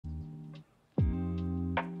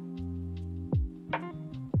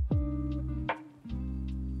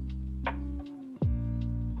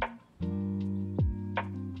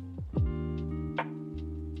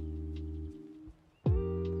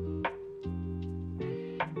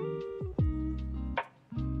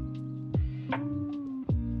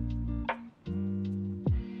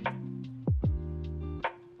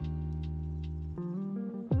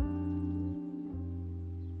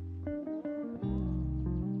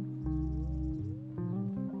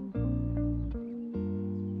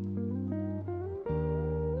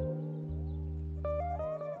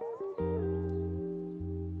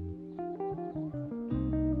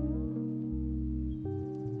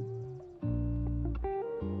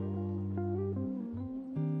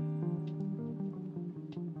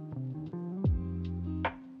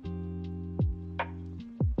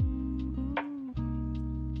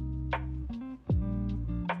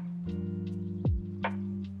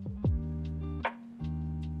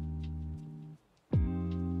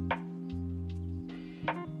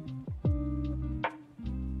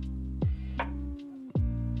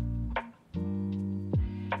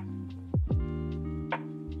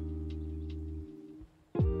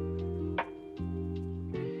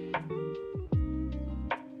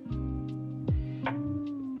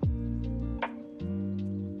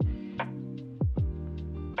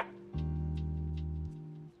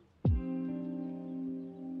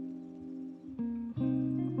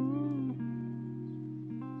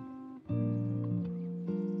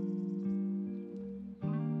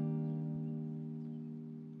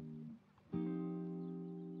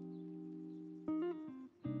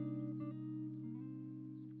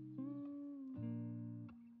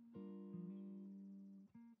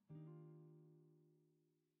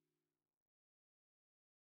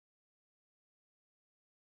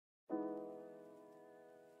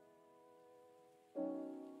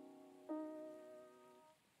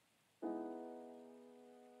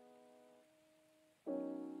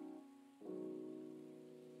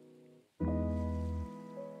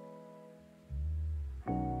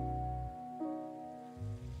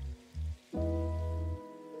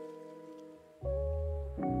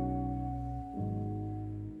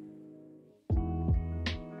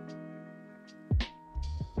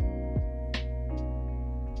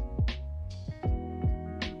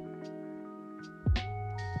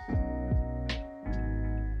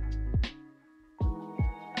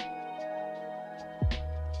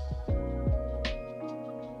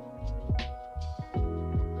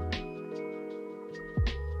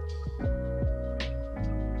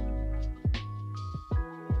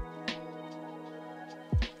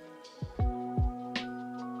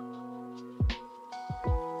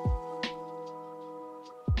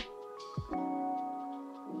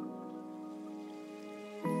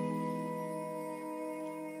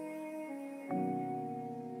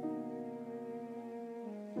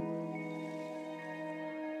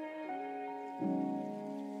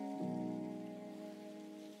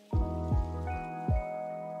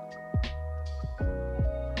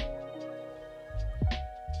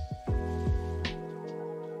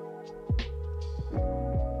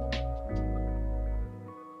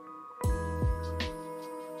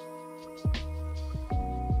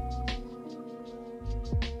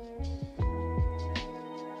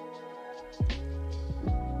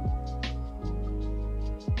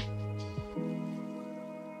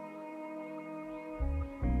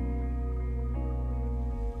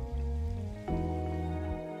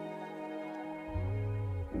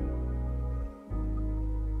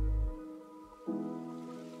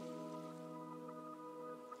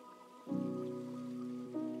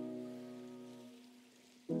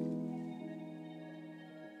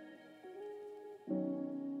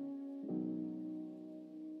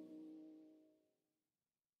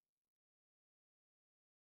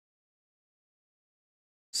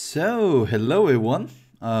So, hello everyone.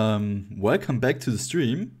 Welcome back to the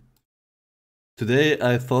stream. Today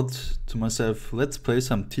I thought to myself, let's play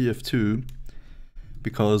some TF2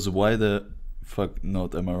 because why the fuck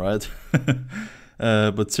not? Am I right?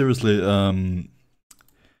 But seriously,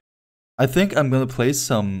 I think I'm gonna play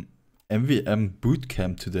some MvM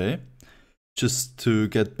Bootcamp today, just to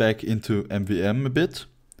get back into MvM a bit.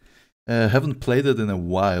 Haven't played it in a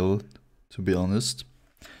while, to be honest.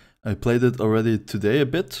 I played it already today a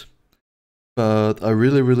bit, but I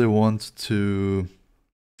really want to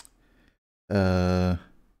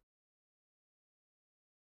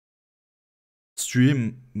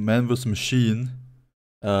stream Man vs Machine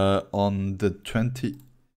on the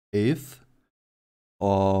 28th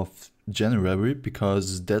of January,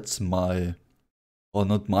 because that's my, or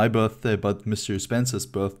not my birthday, but Mr. Dispenser's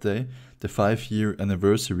birthday, the 5-year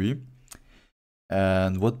anniversary.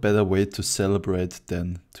 And what better way to celebrate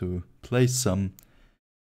than to play some,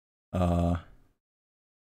 you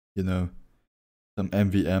know, some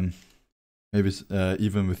MvM. Maybe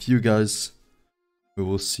even with you guys. We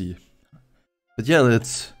will see. But yeah,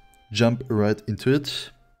 let's jump right into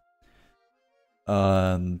it.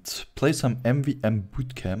 And play some MvM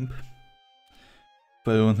Bootcamp.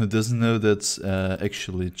 For anyone who doesn't know, that's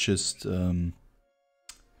actually just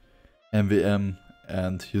MvM,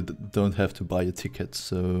 and you don't have to buy a ticket,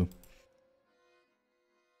 so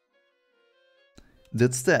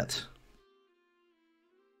that's that.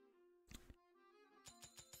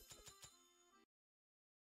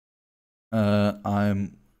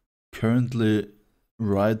 I'm currently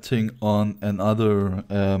writing on another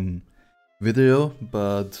video,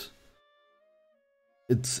 but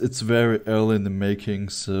it's very early in the making,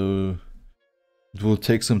 so it will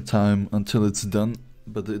take some time until it's done.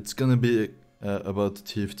 But it's gonna be about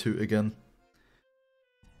TF2 again,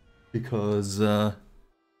 because yeah,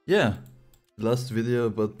 the last video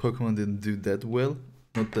about Pokemon didn't do that well,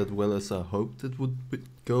 not that well as I hoped it would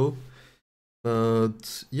go,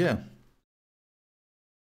 but yeah,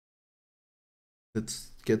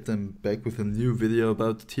 let's get them back with a new video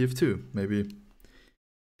about TF2. Maybe you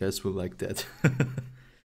guys will like that.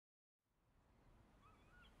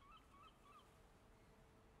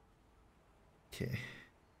 Okay.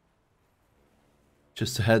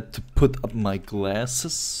 Just had to put up my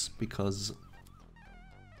glasses because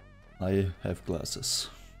I have glasses.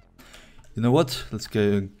 You know what? Let's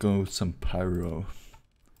go with some Pyro.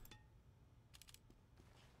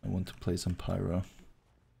 I want to play some Pyro.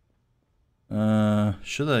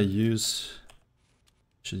 Should I use...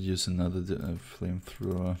 Should use another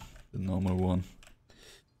flamethrower, the normal one.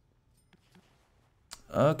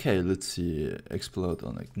 Okay, let's see. Explode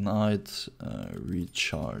on Ignite,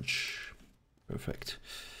 recharge. Perfect.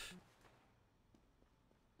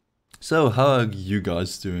 So, how are you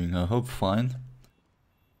guys doing? I hope fine,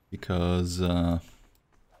 because I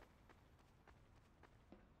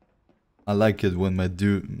like it when my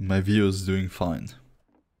viewers doing fine.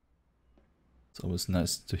 It's always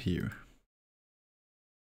nice to hear.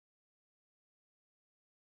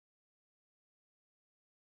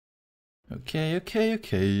 Okay.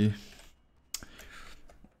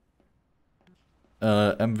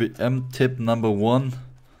 MvM tip number 1.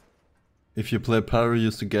 If you play Pyro,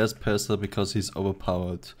 use the gas passer because he's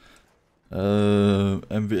overpowered.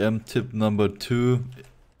 MvM tip number 2.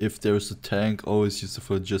 If there's a tank, always use the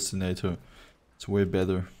Phlogistonator. It's way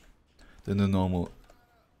better than the normal.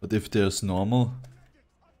 But if there's normal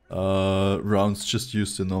rounds, just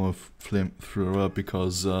use the normal flamethrower,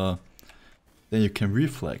 because then you can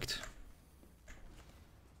reflect.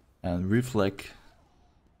 And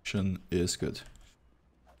reflection is good.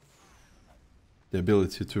 The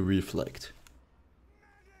ability to reflect.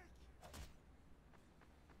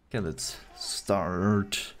 Okay, let's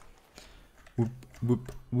start.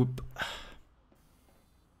 Whoop.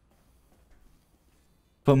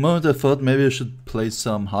 For a moment I thought maybe I should play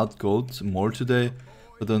some hard gold more today,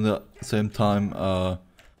 but at the same time I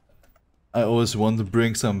always want to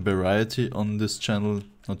bring some variety on this channel,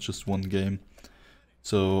 not just one game.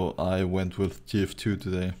 So I went with TF2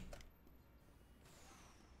 today.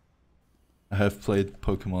 I have played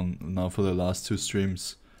Pokemon now for the last 2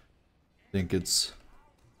 streams. I think it's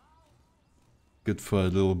good for a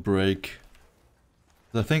little break.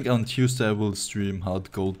 I think on Tuesday I will stream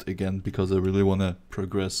Hard Gold again, because I really want to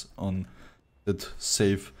progress on that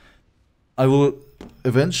save. I will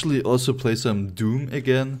eventually also play some Doom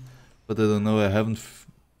again, but I don't know, I haven't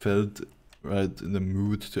felt right in the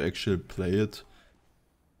mood to actually play it.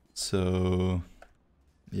 So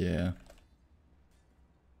yeah.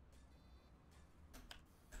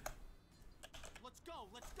 Let's go.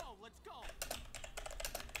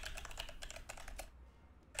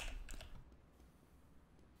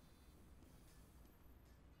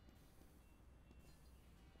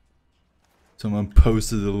 Someone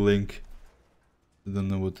posted a link. I don't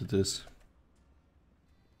know what it is.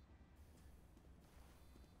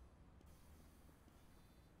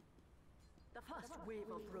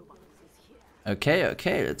 Okay,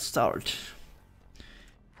 okay, let's start.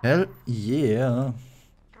 Hell yeah.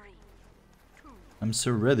 I'm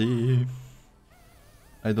so ready.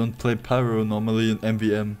 I don't play Pyro normally in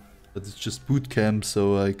MvM, but it's just Bootcamp,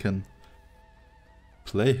 so I can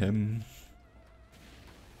play him.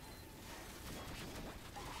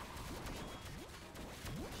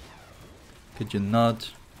 Could you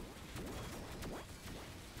not?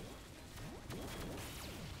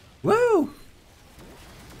 Woo!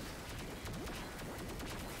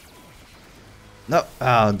 No!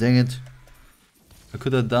 Ah, dang it. How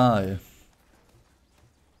could I die?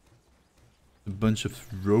 A bunch of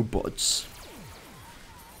robots.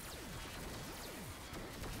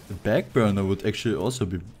 The backburner would actually also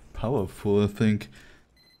be powerful, I think.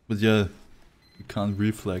 But yeah, you can't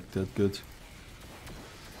reflect that good.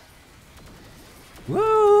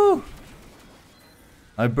 Woo!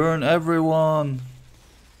 I burn everyone!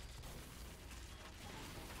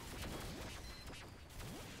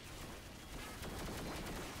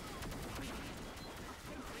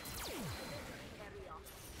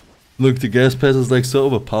 Look, the gas pass is like so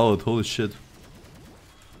overpowered, holy shit.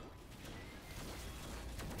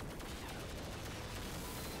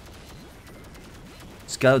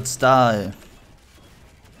 Scouts die.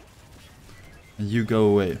 And you go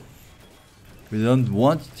away. We don't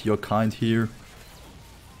want your kind here.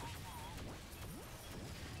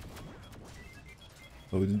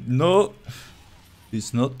 Oh no!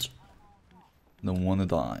 He's not. Don't wanna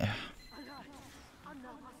die.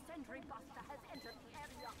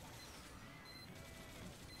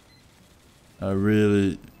 I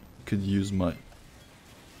really could use my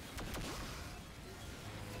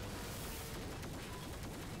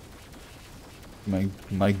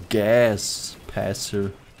gas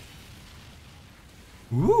passer.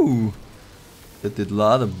 Woo! That did a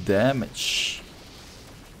lot of damage.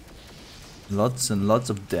 Lots and lots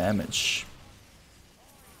of damage.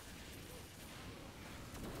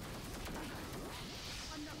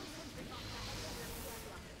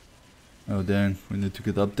 Oh dang, we need to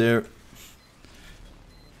get up there.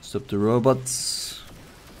 Stop the robots.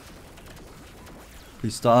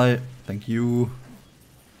 Please die. Thank you.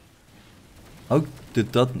 How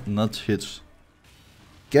did that not hit?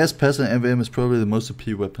 Gas pass and MvM is probably the most OP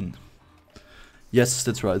weapon. Yes,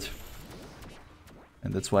 that's right.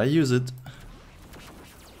 And that's why I use it.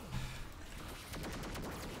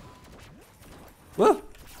 Well,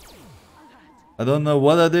 I don't know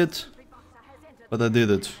what I did, but I did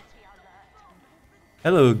it.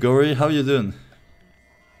 Hello, Gory, how you doing?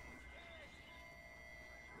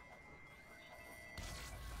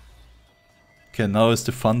 Okay, now is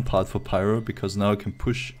the fun part for Pyro, because now I can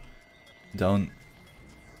push down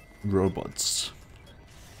robots.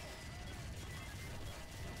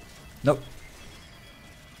 Nope.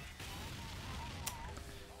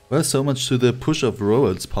 Well, so much to the push of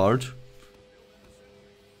robots part.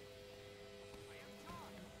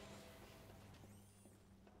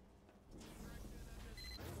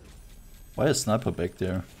 Why a sniper back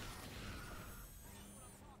there?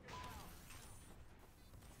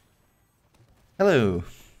 Hello,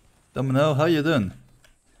 Domino, how you doing?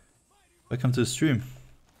 Welcome to the stream.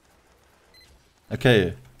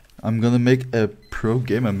 Okay, I'm gonna make a pro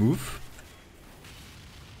gamer move.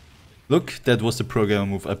 Look, that was the pro gamer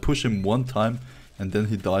move. I push him one time and then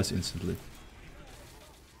he dies instantly.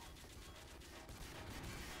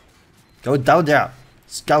 Go down there,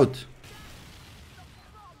 scout.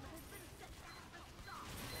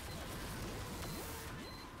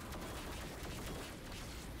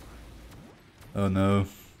 Oh no.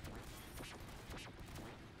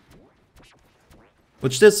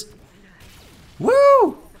 Watch this!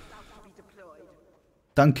 Woo!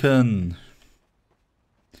 Duncan!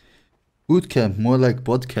 Bootcamp, more like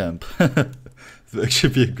Bootcamp. It would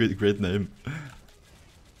actually be a great name.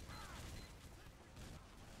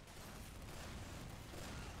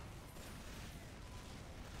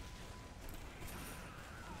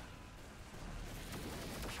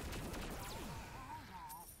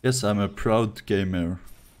 Yes, I'm a proud gamer.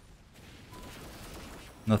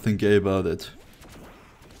 Nothing gay about it.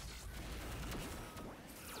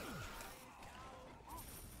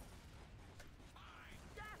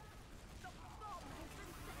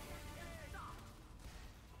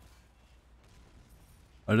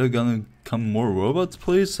 Are there gonna come more robots,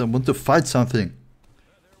 please? I want to fight something.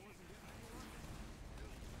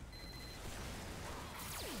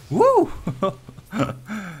 Woo!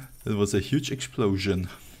 It was a huge explosion.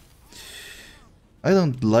 I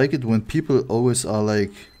don't like it when people always are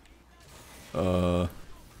like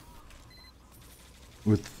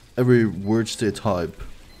with every word they type.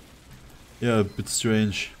 Yeah, a bit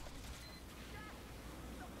strange.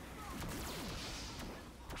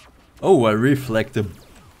 Oh, I reflect the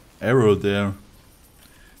arrow there.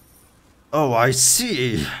 Oh, I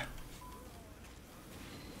see.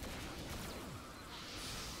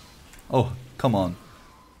 Oh, come on.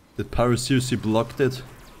 Did Pyro seriously blocked it?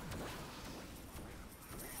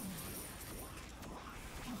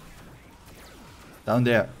 Down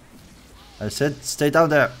there. I said stay down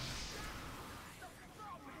there.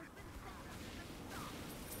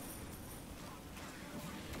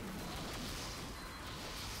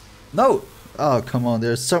 No! Oh, come on,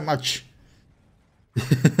 there's so much.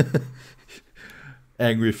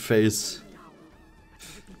 Angry face.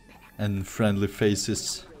 And friendly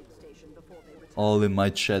faces. All in my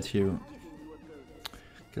chat here.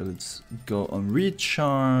 Okay, let's go on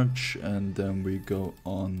recharge. And then we go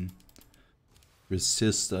on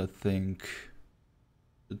resist, I think.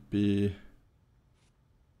 Should be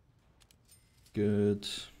good.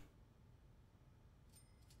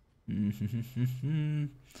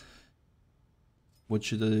 What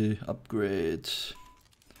should I upgrade?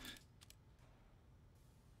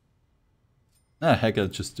 Ah, heck, I'll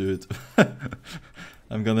just do it.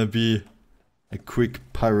 I'm gonna be a quick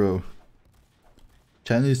pyro.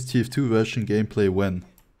 Chinese TF2 version gameplay when?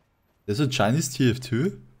 There's a Chinese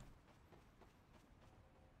TF2?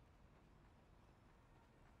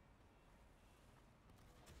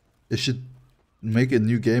 They should make a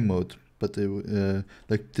new game mode, but they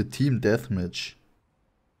like the team deathmatch.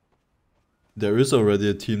 There is already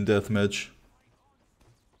a team deathmatch.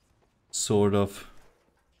 Sort of.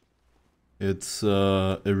 It's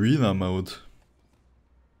arena mode.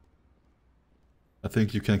 I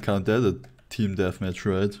think you can count that a team deathmatch,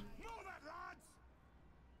 right?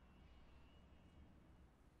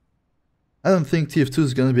 I don't think TF2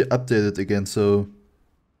 is gonna be updated again, so...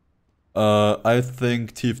 I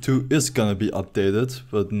think TF2 is gonna be updated,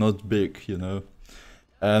 but not big, you know.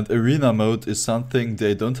 And arena mode is something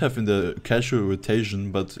they don't have in the casual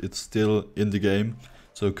rotation, but it's still in the game.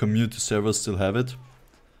 So community servers still have it.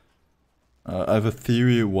 I have a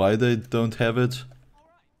theory why they don't have it.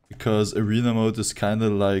 Because arena mode is kind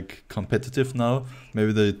of like competitive now.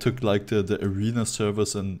 Maybe they took like the arena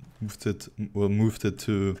servers and moved it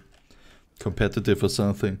to competitive or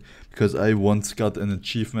something. Because I once got an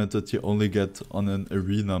achievement that you only get on an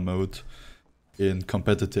arena mode in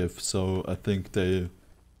competitive. So I think they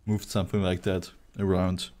moved something like that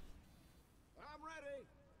around.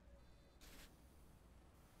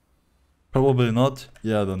 Probably not.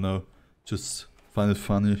 Yeah, I don't know. Just find it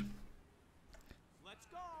funny.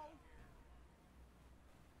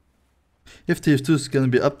 If TF2 is gonna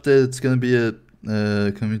be updated, it's gonna be a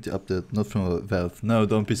community update, not from Valve. No,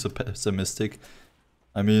 don't be so pessimistic.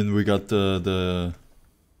 I mean, we got the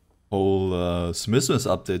whole Smithmas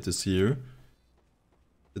update this year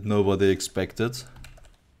that nobody expected.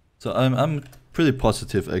 So I'm pretty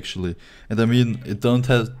positive actually. And I mean, it don't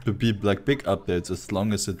have to be like big updates, as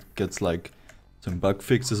long as it gets like some bug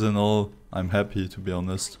fixes and all. I'm happy, to be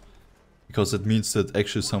honest, because it means that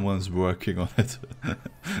actually someone's working on it.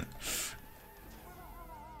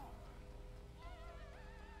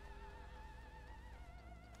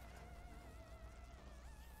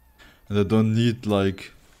 And I don't need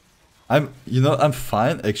like, I'm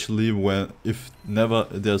fine actually when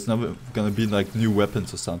there's never gonna be like new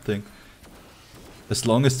weapons or something. As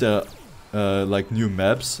long as there are like new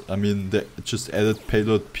maps. I mean, they just added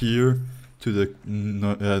payload peer to the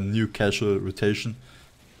new casual rotation.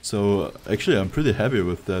 So actually I'm pretty happy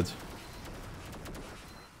with that.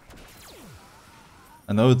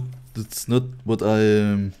 I know it's not what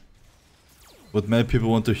what many people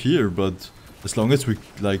want to hear, but as long as we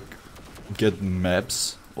like get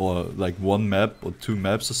maps, or like one map or two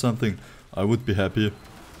maps or something, I would be happy.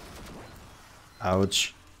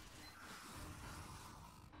 Ouch.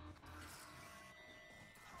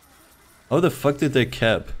 How the fuck did they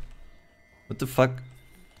cap? What the fuck?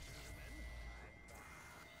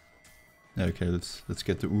 Okay, let's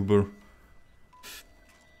get the Uber.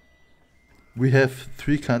 We have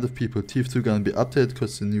three kind of people. TF2 gonna be updated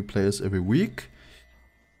because the new players every week.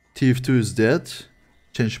 TF2 is dead.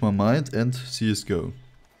 Changed my mind, and CSGO.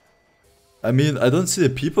 I mean, I don't see the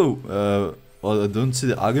people, or I don't see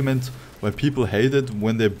the argument why people hate it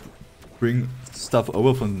when they bring stuff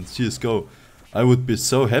over from CSGO. I would be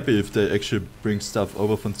so happy if they actually bring stuff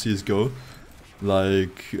over from CSGO.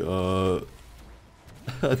 Like, I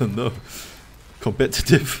don't know,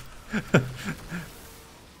 competitive.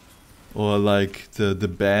 Or like the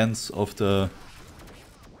bans of the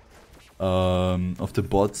of the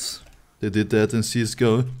bots. They did that in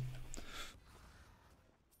CSGO.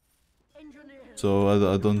 So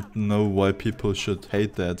I don't know why people should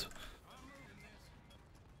hate that.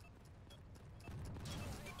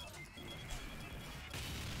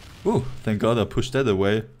 Ooh, thank God I pushed that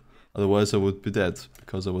away. Otherwise I would be dead,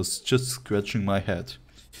 because I was just scratching my head.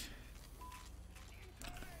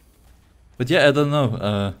 But yeah, I don't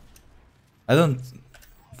know. I don't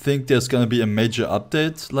think there's gonna be a major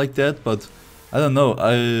update like that, but I don't know.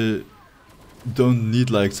 I don't need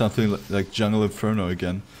like something like Jungle Inferno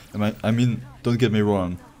again. I mean, don't get me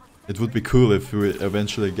wrong. It would be cool if we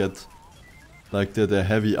eventually get like a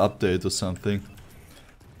heavy update or something.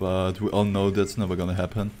 But we all know that's never gonna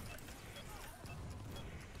happen.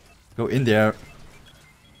 Go in there.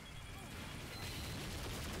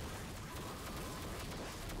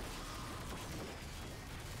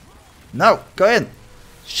 No, go in!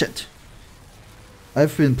 Shit.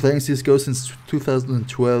 I've been playing CSGO since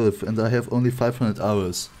 2012 and I have only 500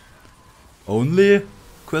 hours. Only?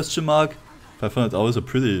 Question mark? 500 hours are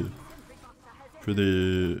pretty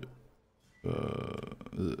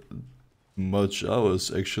much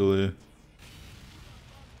hours actually.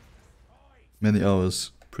 Many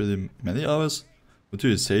hours. Pretty many hours? What do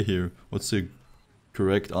you say here? What's the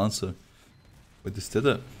correct answer? What is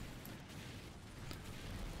that?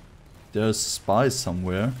 There's spies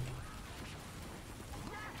somewhere.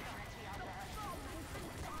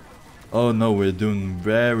 Oh no, we're doing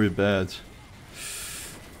very bad.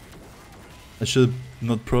 I should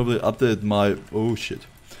not probably update my... Oh shit.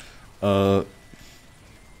 9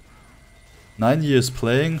 years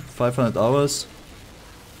playing, 500 hours.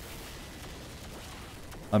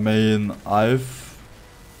 I mean, I've...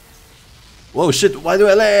 Whoa shit, why do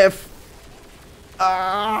I laugh?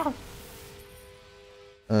 Ah!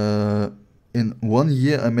 In 1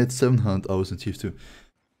 year I made 700 hours in TF2.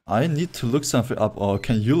 I need to look something up, or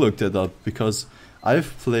can you look that up? Because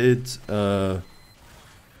I've played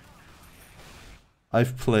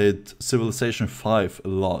Civilization 5 a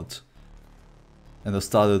lot. And I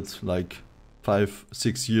started like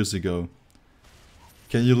 5-6 years ago.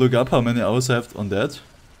 Can you look up how many hours I have on that?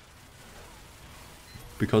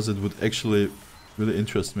 Because it would actually really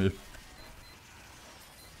interest me.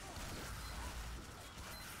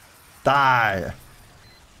 Die!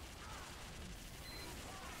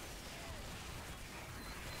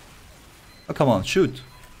 Oh, come on, shoot!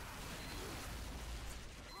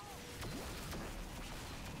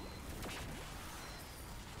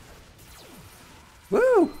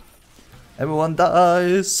 Woo! Everyone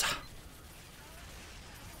dies!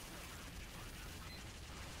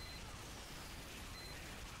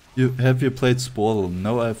 Have you played Sportal?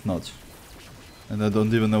 No, I have not. And I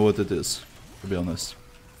don't even know what it is, to be honest.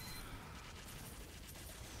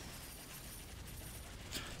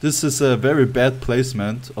 This is a very bad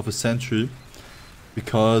placement of a sentry,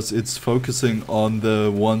 because it's focusing on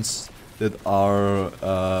the ones that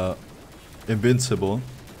are invincible.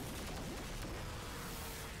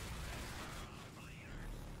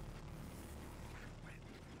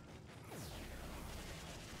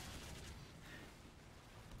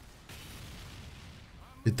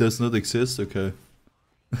 It does not exist? Okay.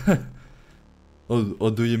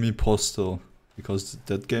 Or do you mean Postal? Because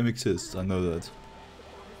that game exists, I know that.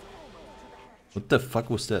 What the fuck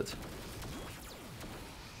was that?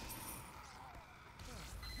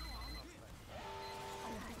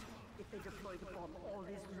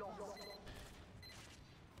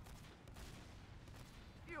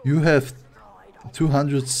 You have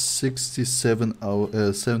 267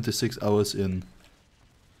 hours, 76 hours in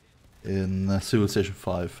Civilization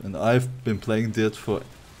 5, and I've been playing that for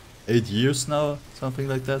 8 years now, something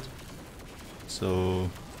like that. So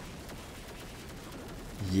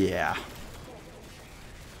yeah.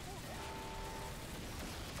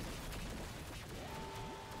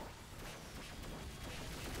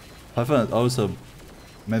 I found hours are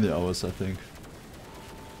many hours, I think.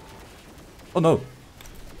 Oh no!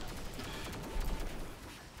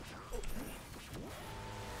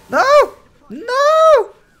 No! No!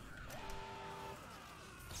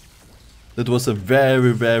 That was a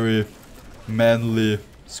very, very manly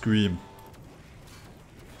scream.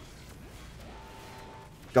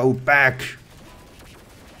 Go back!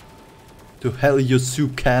 To hell you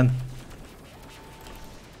can.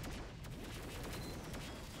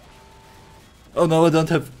 Oh no, I don't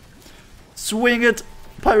have... Swing it!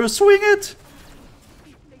 Pyro, swing it!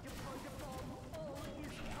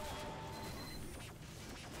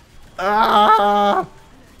 Ah!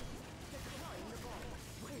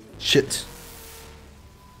 Shit.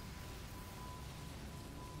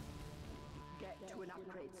 Get to an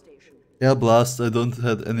upgrade station. Air blast, I don't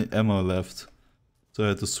have any ammo left. So I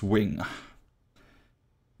had to swing.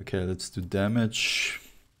 Okay, let's do damage.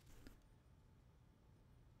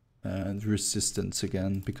 And resistance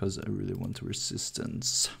again, because I really want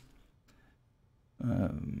resistance.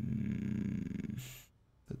 Let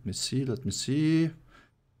me see.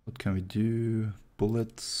 What can we do?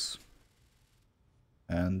 Bullets.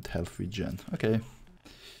 And health regen. Okay.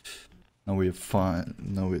 Now we're fine.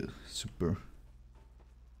 Now we're super.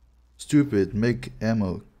 Stupid, make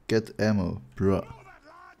ammo. Get ammo, bruh.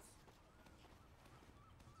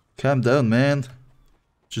 Calm down, man.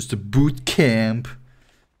 Just a boot camp.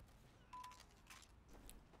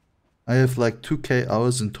 I have like 2k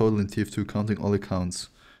hours in total in TF2, counting all accounts.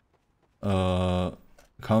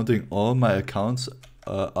 Counting all my accounts,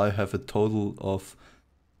 I have a total of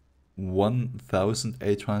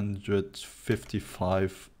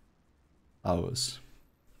 1,855 hours.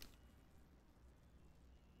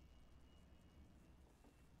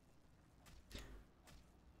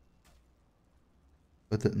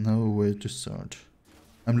 But no way to start.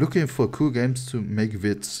 I'm looking for cool games to make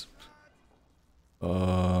vids.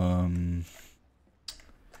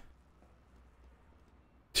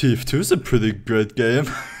 TF2 is a pretty great game.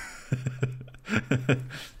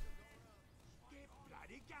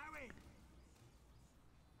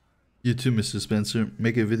 You too, Mr. Spencer.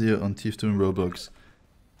 Make a video on TF2 and Roblox.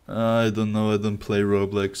 I don't know, I don't play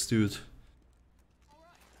Roblox, dude.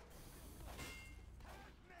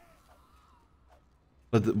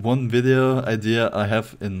 But one video idea I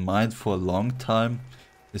have in mind for a long time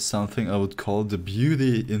is something I would call the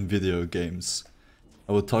beauty in video games.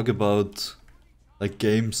 I would talk about like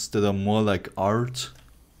games that are more like art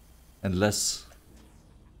and less,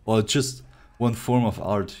 or just one form of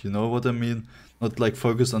art, you know what I mean? Not like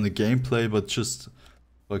focus on the gameplay, but just,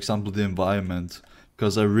 for example, the environment.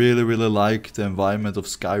 Because I really like the environment of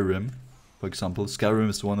Skyrim, for example. Skyrim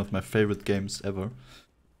is one of my favorite games ever.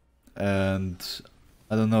 And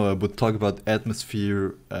I don't know, I would talk about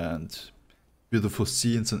atmosphere and beautiful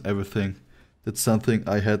scenes and everything. That's something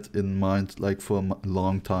I had in mind like for a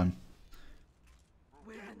long time.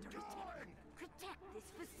 We're under attack. Protect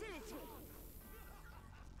this facility.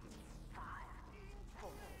 5,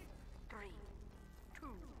 4, 3, 2,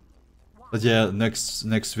 1. But yeah,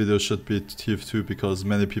 next video should be TF2 because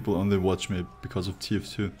many people only watch me because of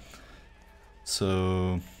TF2.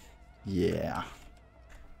 So yeah.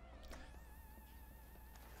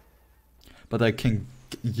 But I can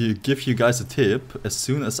give you guys a tip. As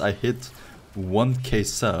soon as I hit 1k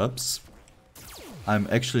subs, I'm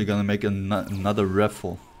actually gonna make another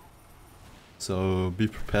raffle. So be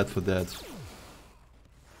prepared for that.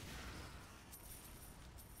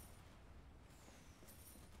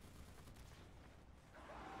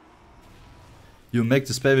 You make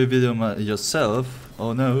this baby video yourself?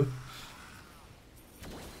 Oh no.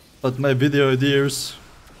 But my video ideas.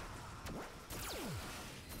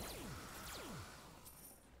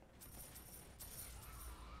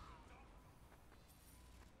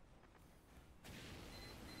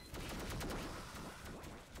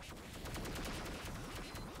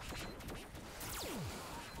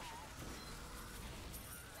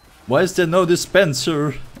 Why is there no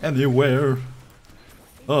dispenser anywhere?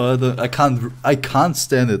 Oh, I can't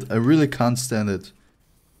stand it. I really can't stand it.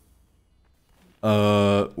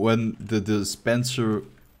 When the dispenser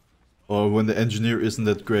or when the engineer isn't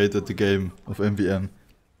that great at the game of MvM.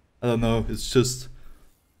 I don't know, it's just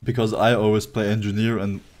because I always play engineer,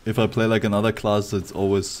 and if I play like another class, it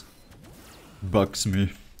always bugs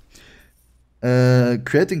me.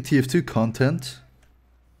 Creating TF2 content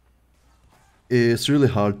is really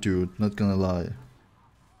hard, dude, not gonna lie.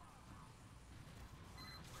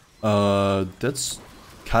 That's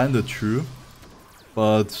kinda true,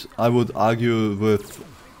 but I would argue with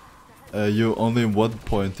you only one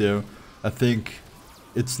point there. I think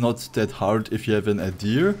it's not that hard if you have an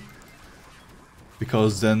idea,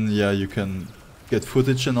 because then yeah, you can get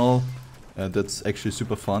footage and all, and that's actually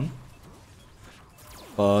super fun.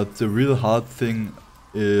 But the real hard thing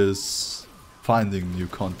is finding new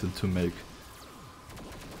content to make.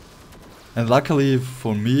 And luckily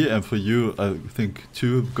for me and for you, I think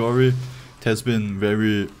too, Gory, it has been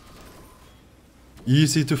very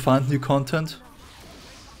easy to find new content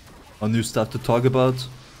or new stuff to talk about.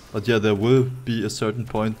 But yeah, there will be a certain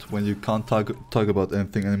point when you can't talk about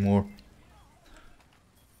anything anymore.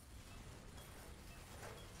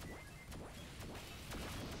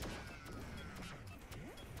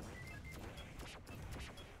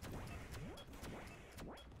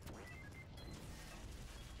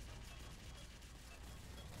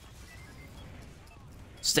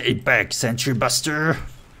 Stay back, Sentry Buster!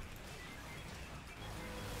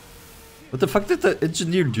 What the fuck did the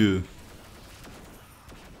engineer do?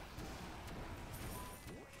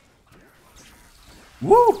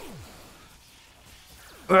 Woo!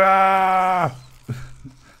 Ah!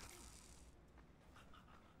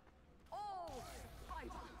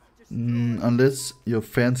 Unless your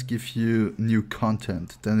fans give you new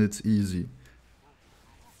content, then it's easy.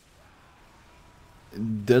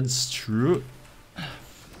 That's true.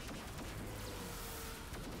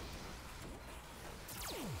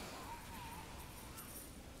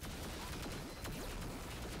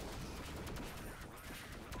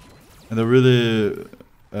 And I'm really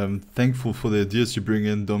thankful for the ideas you bring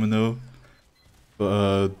in, Domino.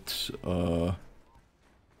 But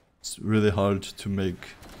it's really hard to make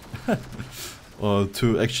or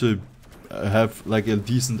to actually have like a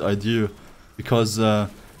decent idea, because you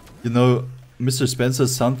know, Mr. Spencer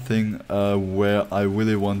is something where I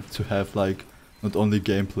really want to have like not only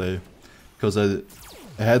gameplay, because I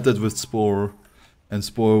had that with Spore, and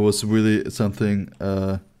Spore was really something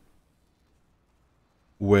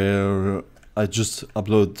where I just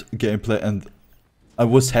upload gameplay, and I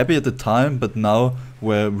was happy at the time, but now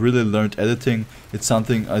where I really learned editing, it's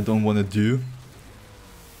something I don't want to do.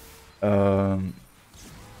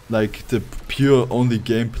 Like the pure only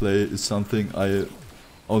gameplay is something I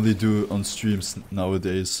only do on streams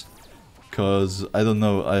nowadays, because I don't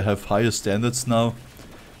know, I have higher standards now,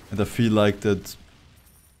 and I feel like that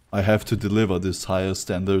I have to deliver these higher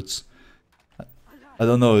standards. I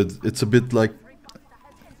don't know, it's a bit like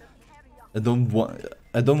I don't want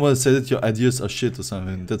to say that your ideas are shit or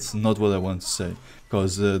something. That's not what I want to say,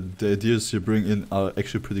 because the ideas you bring in are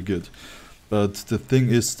actually pretty good. But the thing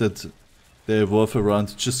is that they evolve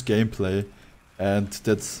around just gameplay, and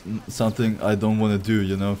that's something I don't want to do,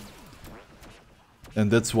 you know. And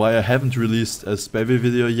that's why I haven't released a Spavy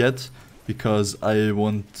video yet, because I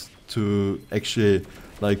want to actually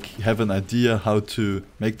like have an idea how to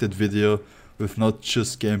make that video with not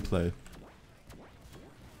just gameplay.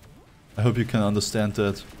 I hope you can understand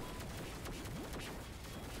that.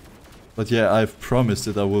 But yeah, I've promised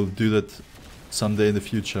that I will do that someday in the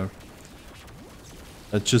future.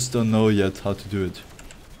 I just don't know yet how to do it.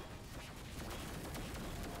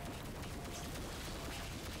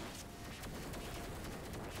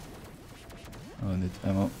 Oh, I need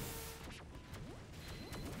ammo.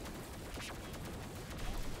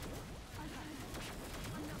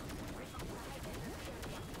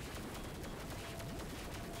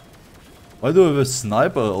 Why do I have a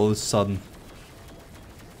sniper all of a sudden?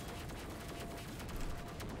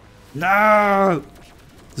 No!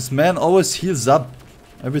 This man always heals up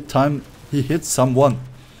every time he hits someone.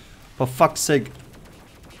 For fuck's sake.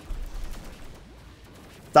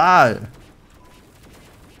 Die!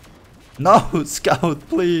 No, Scout,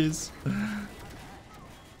 please!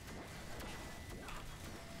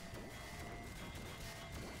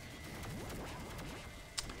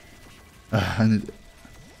 I need...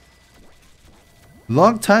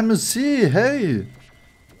 Long time no see, hey!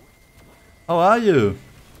 How are you?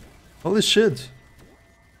 Holy shit.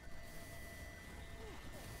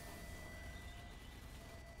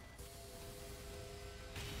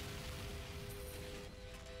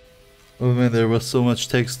 Oh man, there was so much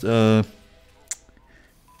text. The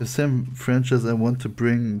same franchise I want to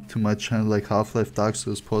bring to my channel, like Half-Life, Dark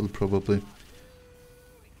Souls, Portal probably.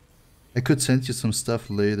 I could send you some stuff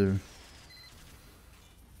later.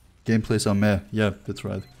 Gameplays are meh. Yeah, that's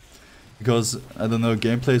right. Because, I don't know,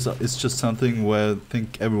 gameplays is just something where I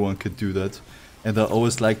think everyone could do that. And I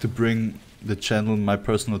always like to bring the channel my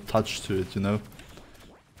personal touch to it, you know?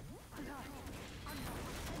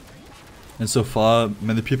 And so far,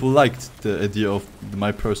 many people liked the idea of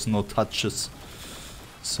my personal touches.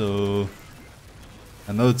 So,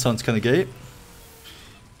 I know it sounds kinda gay.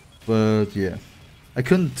 But yeah. I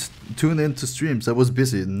couldn't tune into streams, I was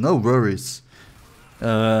busy, no worries.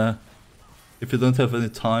 If you don't have any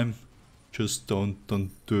time, just don't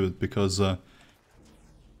do it, because I'm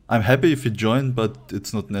happy if you join, but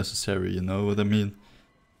it's not necessary, you know what I mean?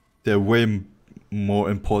 There are way more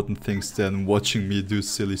important things than watching me do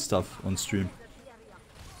silly stuff on stream.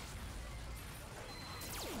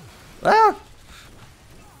 Ah!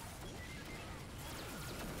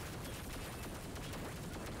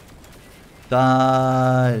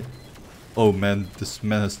 Die! Oh man, this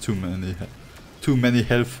man has too many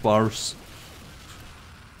health bars.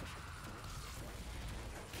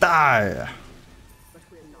 Die!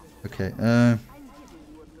 Okay,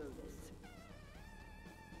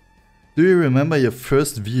 do you remember your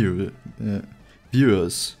first viewers?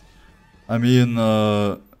 I mean,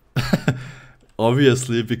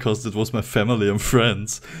 obviously, because it was my family and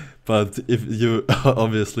friends. But if you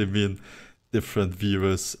obviously mean different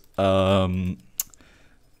viewers. I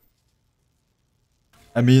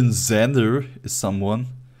mean, Xander is someone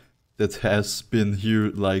that has been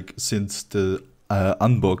here like since the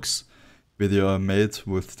unbox video I made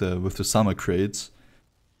with the summer crates,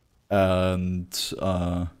 and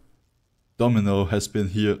Domino has been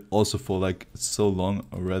here also for like so long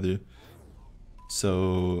already.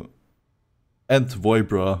 So, and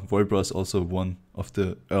Voibra is also one of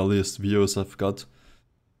the earliest viewers I've got.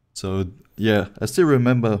 So yeah, I still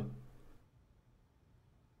remember.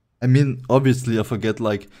 I mean, obviously I forget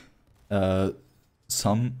like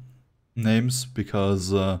some names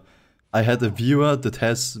because I had a viewer that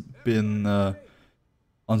has been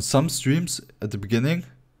on some streams at the beginning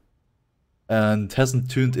and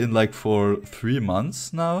hasn't tuned in like for 3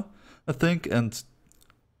 months now, I think, and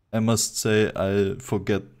I must say I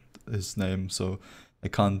forget his name, so I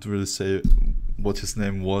can't really say what his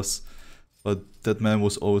name was, but that man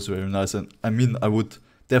was always very nice, and I mean, I would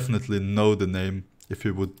definitely know the name if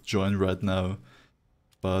he would join right now,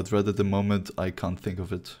 but right at the moment I can't think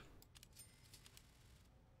of it.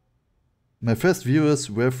 My first viewers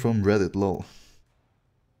were from Reddit, lol.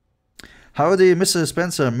 Howdy, Mr.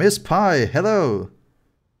 Dispenser, Miss Pie, hello!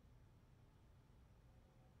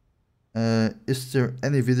 Is there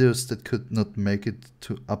any videos that could not make it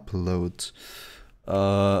to upload?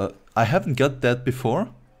 I haven't got that before.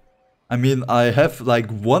 I mean, I have like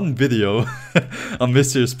one video on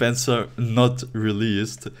Mr. Dispenser not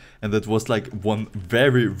released, and that was like one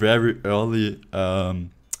very, very early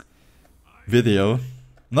video.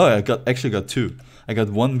 No, I actually got two. I got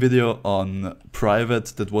one video on private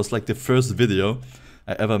that was like the first video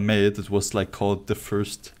I ever made. It was like called the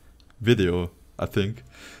first video, I think.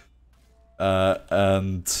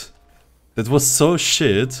 And that was so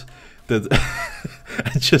shit that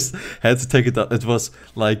I just had to take it out. It was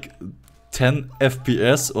like 10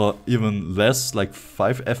 FPS or even less, like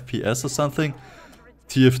 5 FPS or something.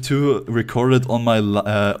 TF2 recorded on my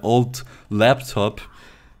old laptop,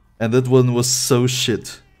 and that one was so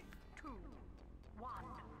shit.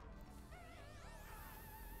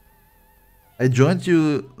 I joined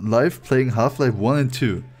you live playing Half-Life 1 and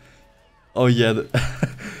 2. Oh yeah,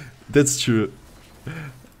 that's true.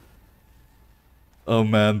 Oh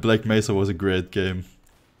man, Black Mesa was a great game.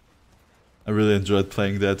 I really enjoyed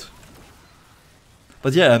playing that.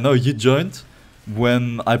 But yeah, no, you joined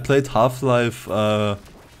when I played Half-Life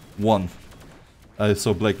 1.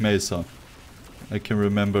 So Black Mesa. I can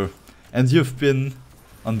remember. And you've been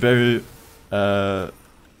on very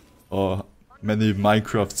or many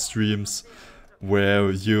Minecraft streams where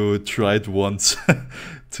you tried once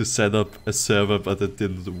to set up a server, but it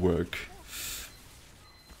didn't work.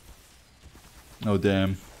 Oh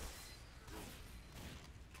damn.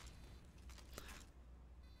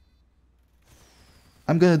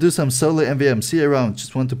 I'm gonna do some solo MvM, see you around,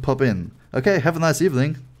 just want to pop in. Okay, have a nice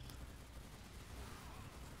evening.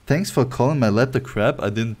 Thanks for calling my laptop crap. I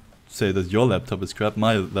didn't say that your laptop is crap,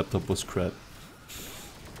 my laptop was crap.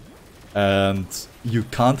 And you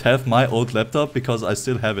can't have my old laptop because I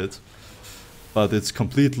still have it. But it's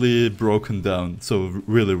completely broken down, so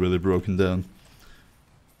really, really broken down.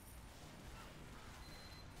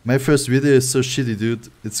 My first video is so shitty, dude,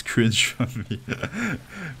 it's cringe for me.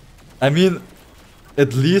 I mean,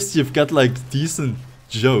 at least you've got like decent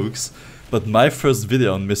jokes, but my first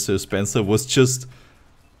video on Mr. Dispenser was just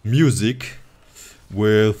music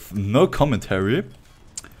with no commentary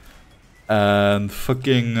and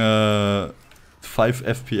fucking 5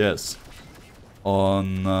 FPS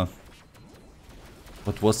on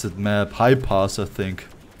what was it map? High Pass, I think.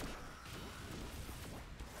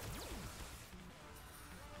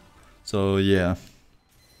 So yeah.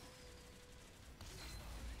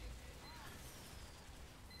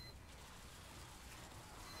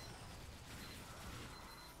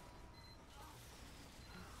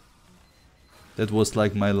 That was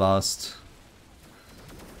like my last,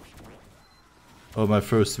 or my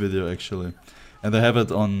first video actually, and I have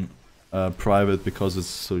it on private because it's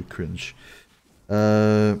so cringe.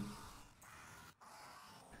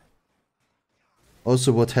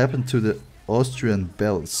 Also, what happened to the Austrian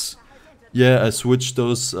bells? Yeah, I switched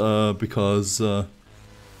those because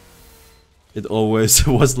it always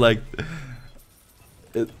was like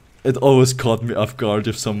it always caught me off guard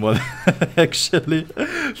if someone actually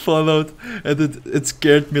followed, and it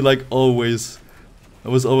scared me like always.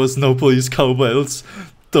 There was always no police cowbells.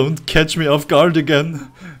 Don't catch me off guard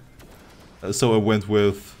again. So I went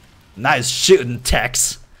with nice shooting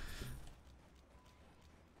text.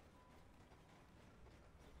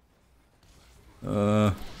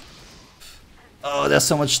 Oh, there's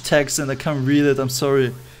so much text and I can't read it. I'm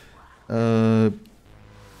sorry.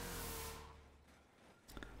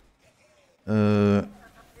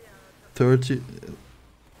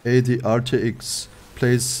 3080 RTX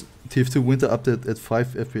plays TF2 winter update at 5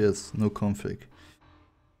 FPS, no config.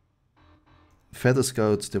 Fatter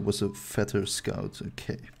Scout, there was a fatter Scout,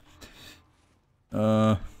 okay.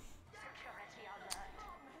 Oh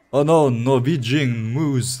no, Norwegian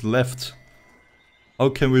Moose left. How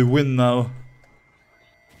can we win now?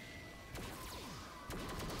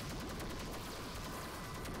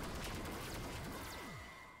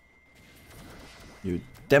 You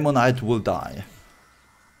Demonite will die.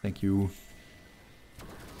 Thank you.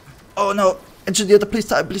 Oh no! Engineer, please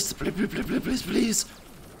die! Please, please, please, please, please, please!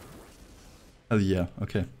 Hell yeah,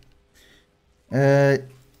 okay.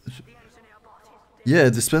 Yeah,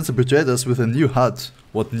 Dispenser betrayed us with a new HUD.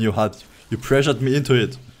 What new HUD? You pressured me into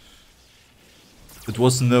it. It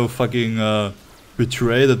was no fucking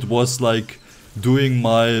betray, it was like doing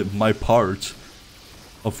my part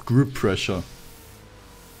of group pressure.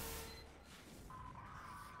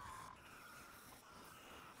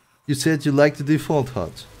 You said you liked the default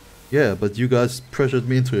HUD. Yeah, but you guys pressured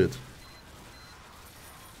me into it.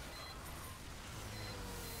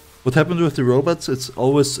 What happened with the robots? It's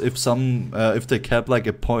always if they cap like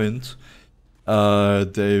a point,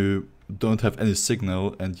 they don't have any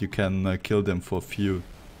signal and you can kill them for a few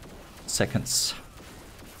seconds.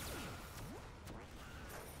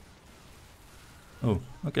 Oh,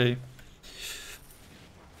 okay.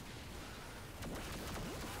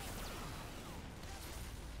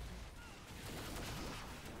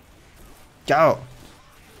 Go!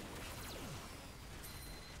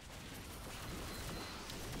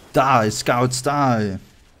 Die, scouts, die!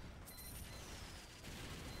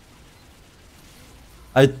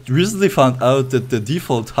 I recently found out that the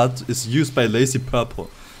default HUD is used by Lazy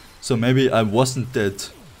Purple. So maybe I wasn't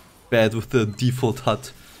that bad with the default HUD.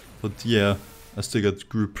 But yeah, I still got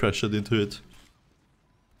group pressured into it.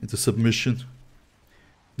 Into submission.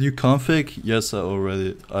 New config? Yes, I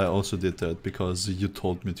also did that because you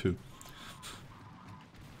told me to.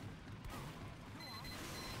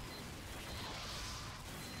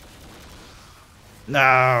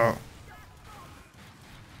 No!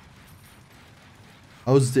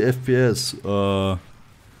 How's the FPS?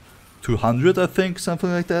 200 I think, something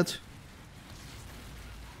like that.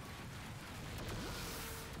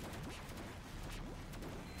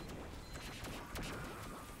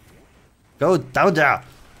 Go down there!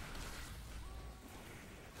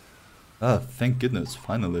 Ah, thank goodness,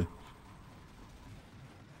 finally.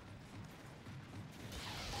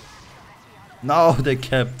 No, they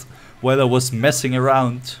kept while I was messing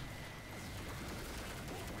around.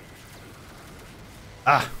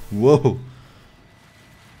 Ah, whoa.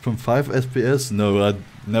 From 5 FPS? No, I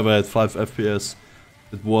never had 5 FPS.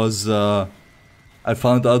 It was, I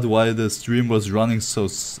found out why the stream was running so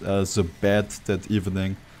bad that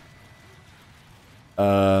evening.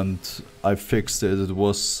 And I fixed it. It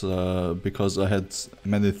was because I had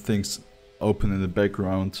many things open in the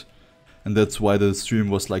background. And that's why the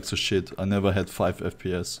stream was like so shit. I never had 5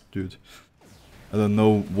 FPS, dude. I don't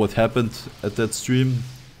know what happened at that stream,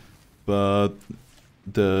 but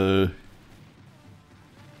the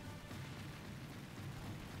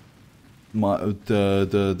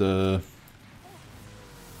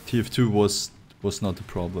TF2 was not the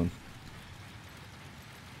problem.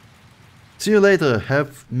 See you later.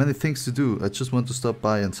 Have many things to do. I just want to stop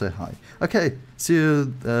by and say hi. Okay, see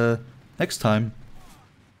you next time.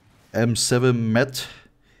 M7 Met.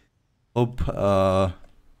 Hope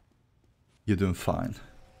you're doing fine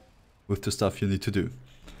with the stuff you need to do.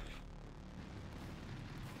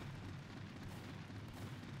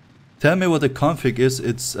 Tell me what the config is.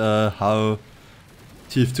 It's how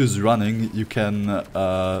TF2 is running. You can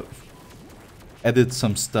edit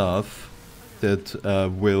some stuff that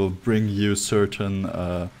will bring you certain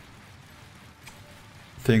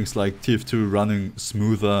things like TF2 running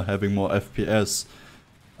smoother, having more FPS.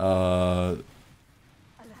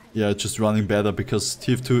 Yeah, just running better because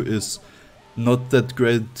TF2 is not that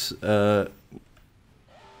great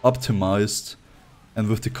optimized, and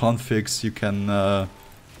with the configs you can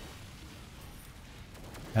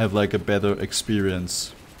have like a better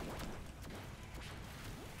experience.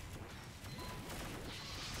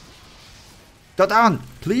 Go down,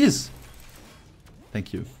 please!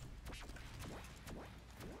 Thank you.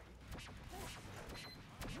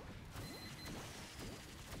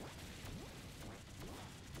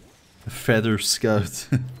 A feather scout.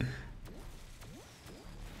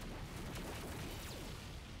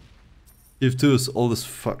 TF2 is old as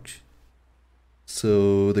fuck.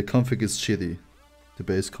 So the config is shitty. The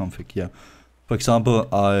base config, yeah. For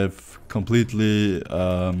example, I've completely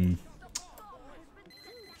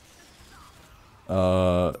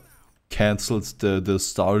capped cancelled the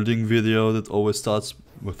starting video that always starts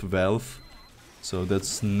with Valve. So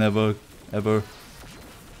that's never ever.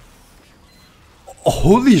 Oh,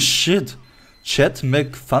 holy shit! Chet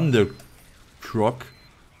McThunder Croc.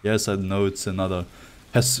 Yes, I know it's another.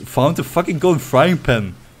 Has found a fucking golden frying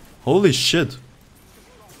pan. Holy shit.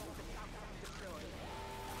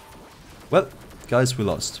 Well, guys, we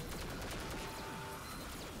lost.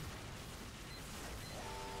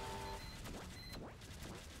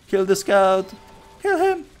 Kill the scout! Kill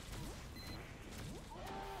him!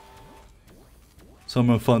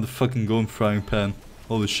 Someone found a fucking golden frying pan.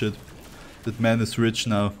 Holy shit. That man is rich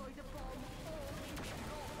now.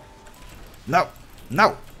 No!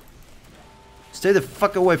 No! Stay the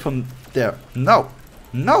fuck away from there. No!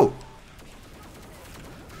 No!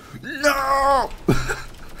 No!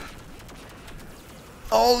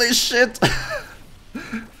 Holy shit!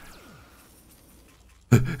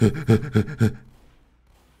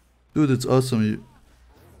 Dude, it's awesome.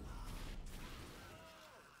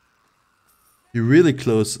 You're really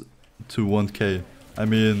close to 1k. I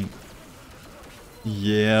mean,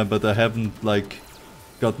 yeah, but I haven't like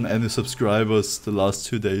gotten any subscribers the last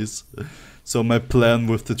 2 days. So my plan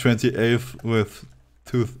with the 28th with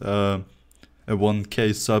a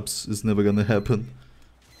 1k subs is never gonna happen.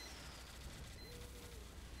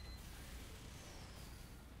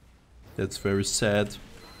 That's very sad.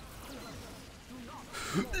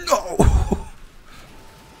 No!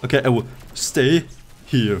 Okay, I will stay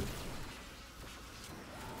here.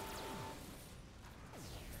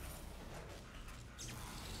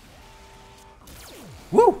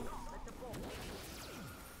 Woo!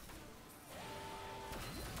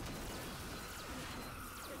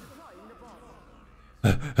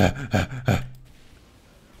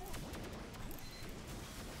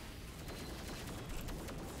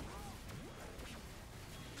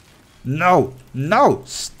 No! No!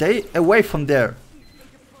 Stay away from there!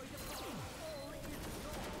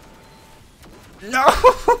 No!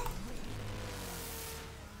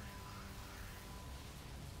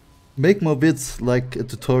 Make more vids like a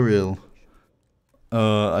tutorial.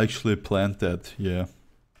 I actually planned that, yeah.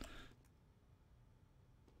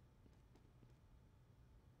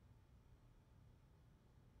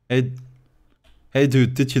 Hey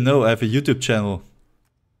dude, did you know I have a YouTube channel?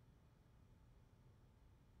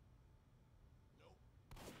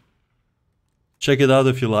 Check it out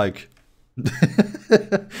if you like.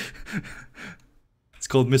 It's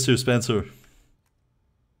called Mr. Dispenser.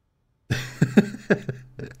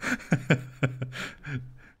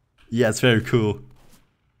 Yeah, it's very cool.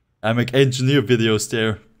 I make engineer videos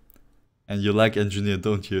there. And you like engineer,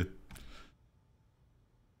 don't you?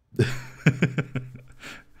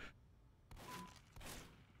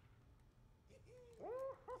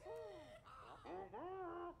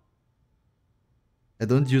 I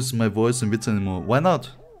don't use my voice in bits anymore. Why not?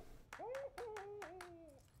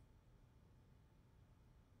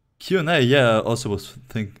 Q&A, yeah, I also was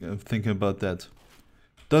thinking about that.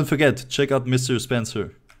 Don't forget, check out Mr.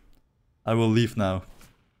 Spencer. I will leave now.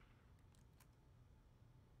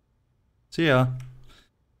 See ya.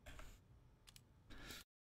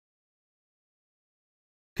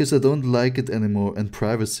 Because I don't like it anymore, and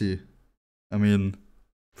privacy. I mean,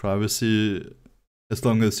 privacy, as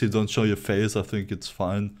long as you don't show your face, I think it's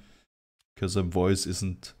fine. Because a voice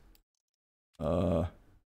isn't...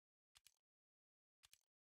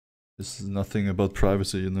 This is nothing about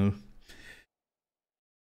privacy, you know.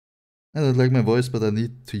 I don't like my voice, but I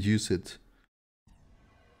need to use it.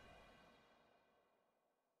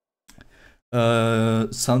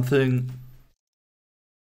 Something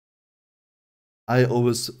I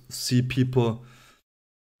always see people,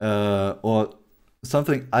 or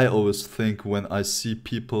something I always think when I see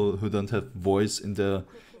people who don't have voice in their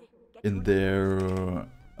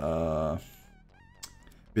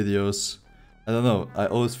videos. I don't know, I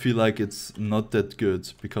always feel like it's not that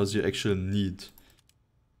good because you actually need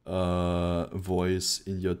voice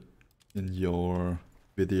in your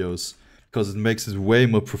videos because it makes it way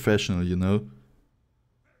more professional, you know.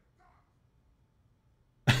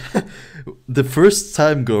 The first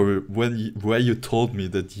time, Gory, where you told me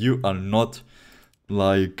that you are not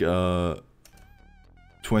like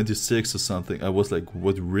 26 or something, I was like,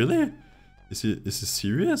 what, really? Is he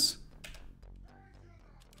serious?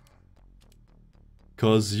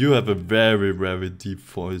 Cause you have a very, very deep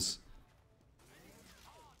voice.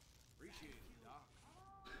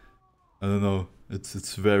 I don't know.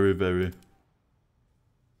 It's very, very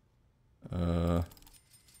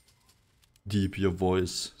deep, your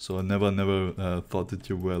voice. So I never thought that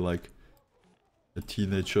you were like a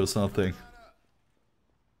teenager or something.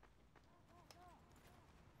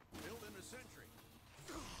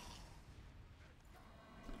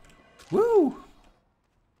 Woo!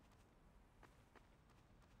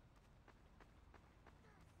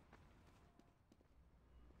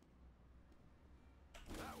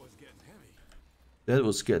 That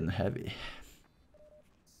was getting heavy.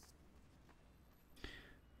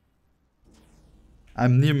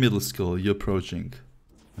 I'm near middle school, you're approaching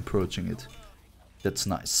it. That's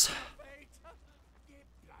nice.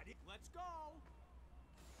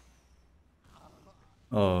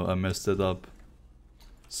 Oh, I messed it up.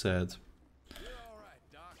 Sad.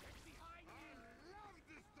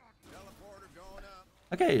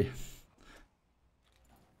 Okay.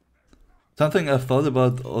 Something I thought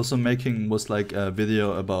about also making was like a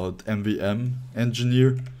video about MvM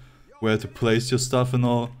engineer, where to place your stuff and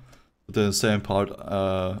all. But the same part,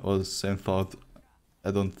 or the same thought,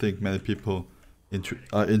 I don't think many people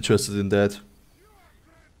are interested in that.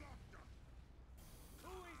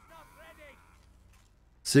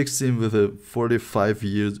 16 with a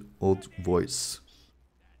 45-year-old voice.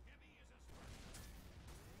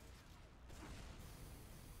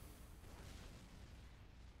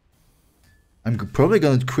 I'm probably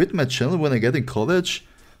gonna quit my channel when I get in college.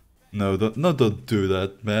 No, don't do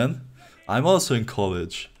that, man. I'm also in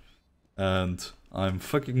college. And I'm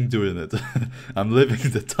fucking doing it. I'm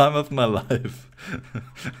living the time of my life.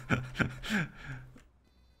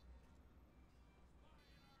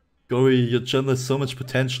 Gory, your channel has so much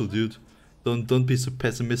potential, dude. Don't be so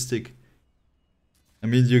pessimistic. I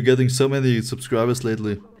mean, you're getting so many subscribers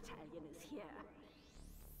lately. Battalion is here.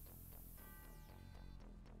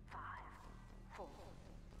 5, 4,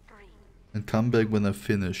 3. And come back when I've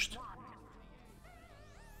finished.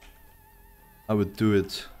 I would do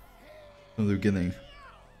it from the beginning.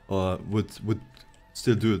 Or would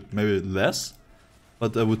still do it, maybe less.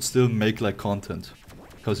 But I would still make like content.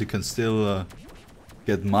 Because you can still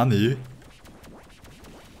get money.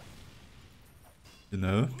 You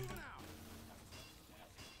know?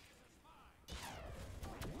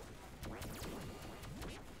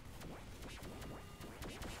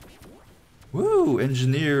 Woo,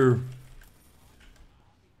 engineer.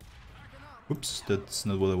 Oops, that's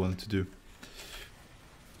not what I wanted to do.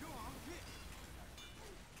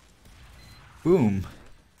 Boom.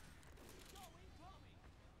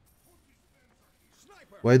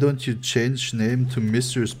 Why don't you change name to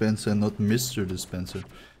Mr. Dispenser and not Mr. Dispenser?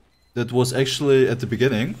 That was actually at the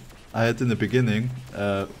beginning. I had in the beginning,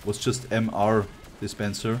 was just MR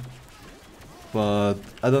Dispenser. But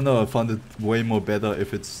I don't know, I found it way more better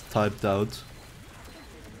if it's typed out.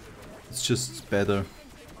 It's just better.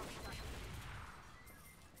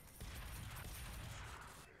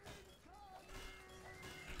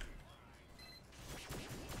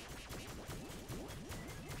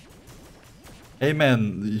 Hey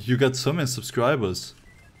man, you got so many subscribers.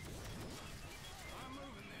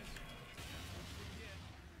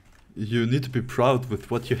 You need to be proud with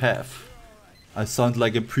what you have. I sound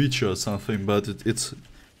like a preacher or something, but it's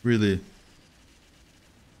really...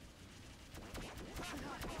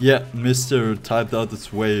 Yeah, Mr. typed out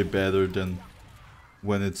is way better than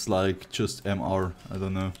when it's like just MR, I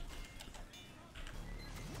don't know.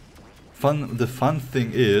 The fun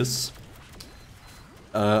thing is,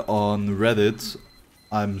 on Reddit,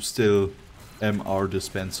 I'm still MR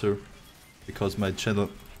Dispenser, because my channel...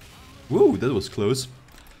 Whoa, that was close.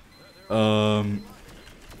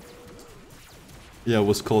 Yeah, it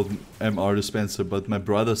was called MR Dispenser, but my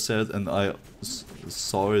brother said, and I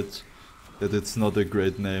saw it, that it's not a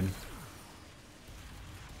great name.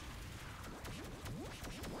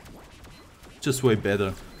 Just way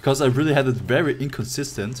better. Because I really had it very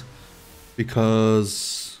inconsistent.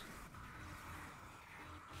 Because...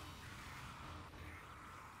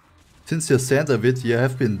 since your sent of it, you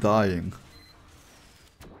have been dying.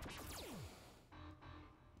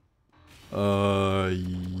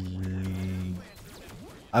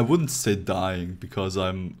 I wouldn't say dying, because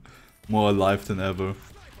I'm more alive than ever.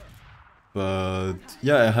 But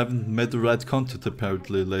yeah, I haven't made the right content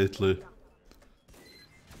apparently lately.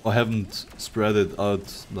 Or haven't spread it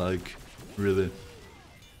out, like, really.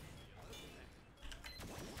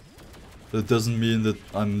 That doesn't mean that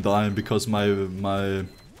I'm dying because my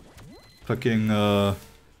fucking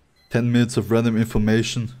 10 minutes of random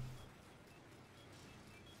information.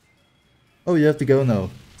 Oh, you have to go now.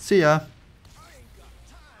 See ya!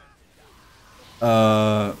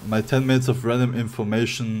 My 10 minutes of random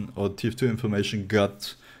information or TF2 information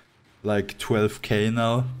got like 12k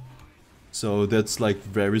now. So that's like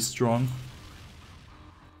very strong.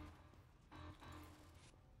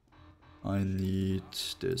 I need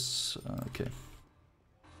this. Okay.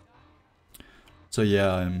 So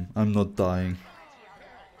yeah, I'm not dying.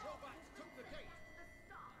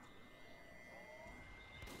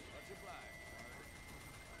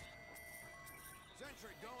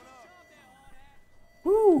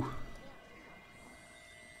 Woo!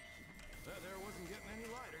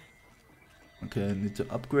 Okay, I need to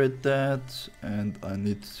upgrade that, and I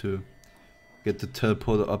need to get the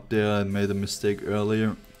teleporter up there. I made a mistake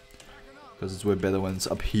earlier, because it's way better when it's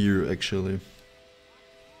up here, actually.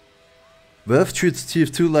 Valve treats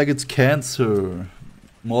TF2 like it's cancer.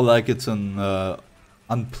 More like it's an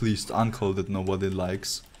unpleased uncle that nobody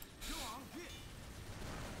likes.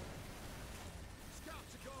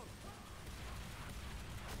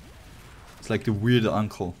 It's like the weird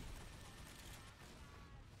uncle.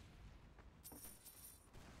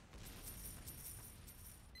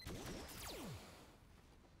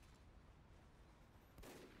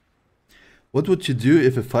 What would you do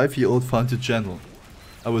if a 5-year-old found your channel?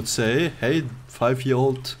 I would say, hey,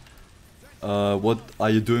 5-year-old, what are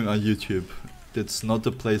you doing on YouTube? That's not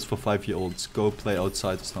the place for 5-year-olds. Go play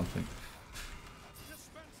outside or something.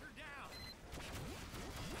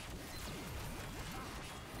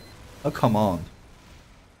 Oh, come on.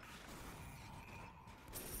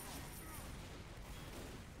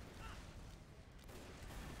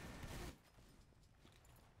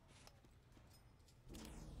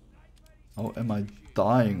 How am I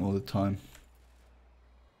dying all the time?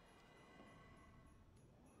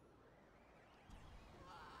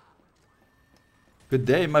 Good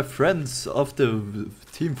day, my friends of the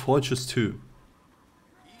Team Fortress 2.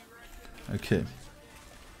 Okay.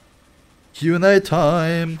 Q&A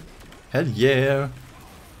time! Hell yeah!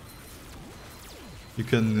 You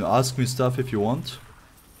can ask me stuff if you want.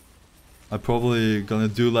 I'm probably gonna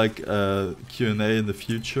do like a Q&A in the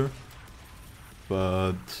future.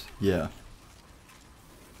 But yeah.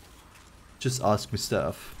 Just ask me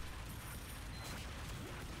stuff.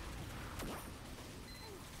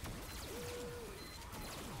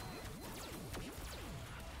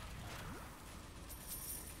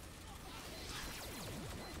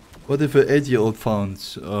 What if an 8-year-old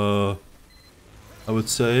found? I would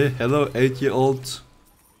say, hello 8-year-old.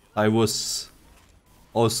 I was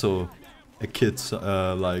also a kid,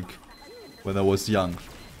 like, when I was young.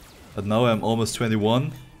 But now I'm almost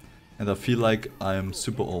 21, and I feel like I'm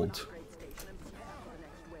super old.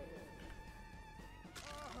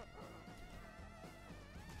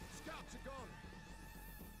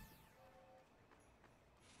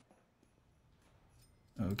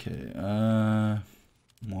 Okay,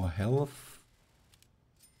 more health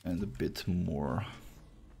and a bit more.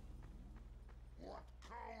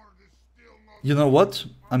 You know what?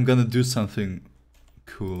 I'm gonna do something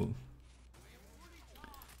cool.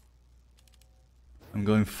 I'm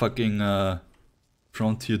going fucking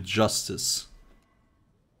Frontier Justice.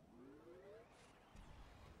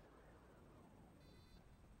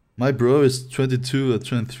 My bro is 22 or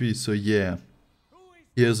 23, so yeah.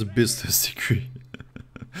 He has a business degree.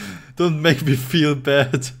 Don't make me feel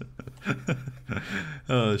bad.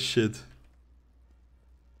 Oh shit.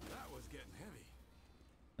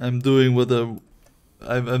 I'm doing what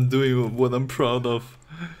I'm doing what I'm proud of.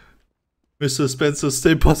 Mr. Spencer,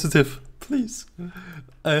 stay positive, please.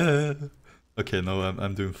 Okay, no,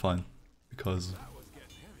 I'm doing fine because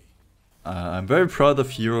I'm very proud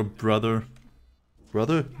of your brother.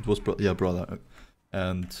 Brother? It was yeah, brother,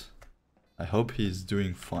 and I hope he's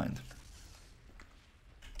doing fine.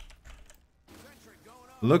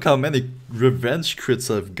 Look how many revenge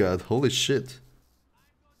crits I've got. Holy shit.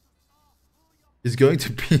 He's going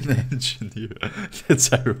to be an engineer.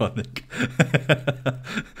 That's ironic.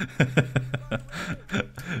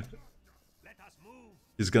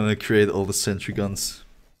 He's gonna create all the sentry guns.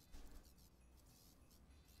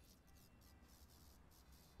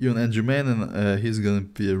 You're an engineer and he's gonna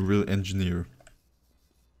be a real engineer.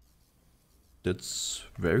 That's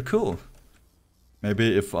very cool.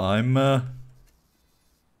 Maybe if I'm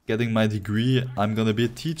getting my degree, I'm gonna be a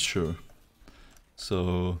teacher.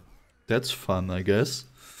 So that's fun, I guess.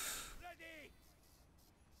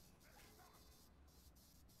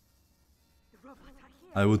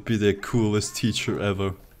 I would be the coolest teacher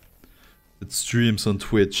ever. It streams on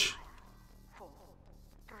Twitch. 4,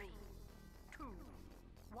 3, 2,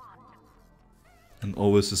 1. And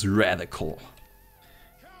always is radical.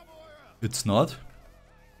 It's not?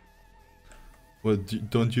 Well,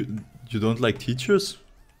 don't you don't like teachers?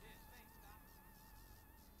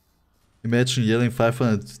 Imagine yelling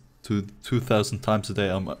 500 to 2,000 times a day.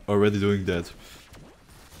 I'm already doing that.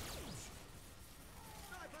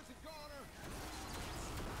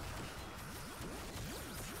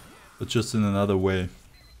 But just in another way.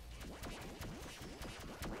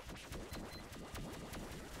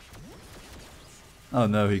 Oh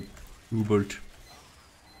no, he Ubered.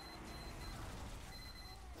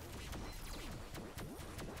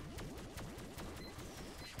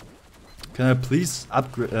 Can I please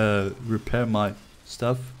upgrade, repair my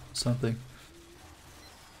stuff? Something.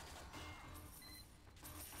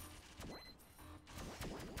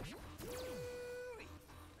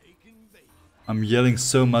 I'm yelling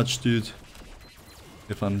so much, dude.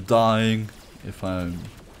 If I'm dying, if I'm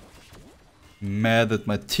mad at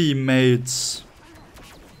my teammates.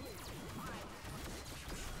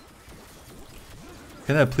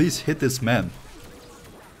 Can I please hit this man?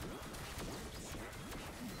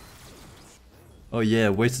 Oh yeah,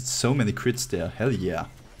 wasted so many crits there. Hell yeah.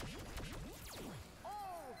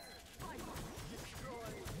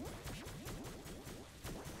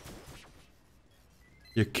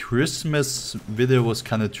 Your Christmas video was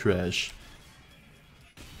kinda trash.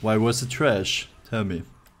 Why was it trash? Tell me.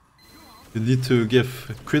 You need to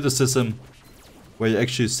give criticism where you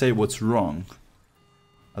actually say what's wrong.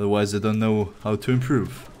 Otherwise I don't know how to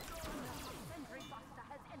improve.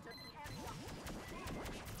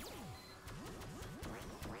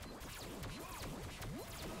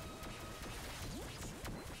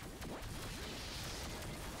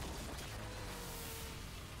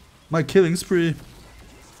 My killing spree.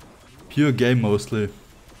 Pure game mostly.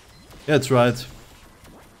 Yeah, that's right.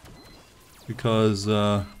 Because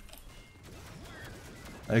I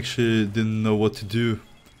actually didn't know what to do.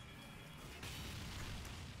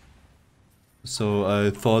 So I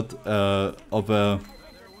thought of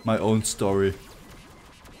my own story.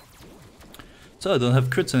 So I don't have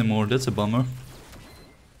crits anymore, that's a bummer.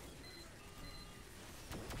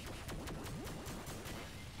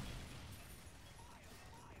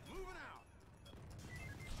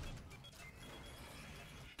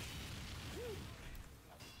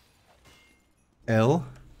 L?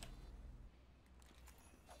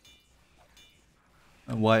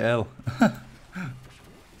 Why L?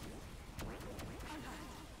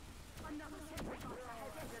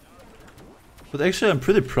 But actually I'm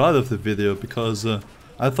pretty proud of the video because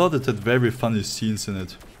I thought it had very funny scenes in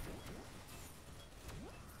it.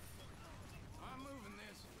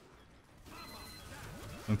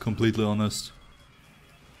 I'm completely honest.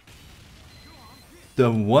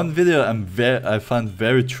 The one video I find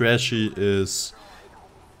very trashy is...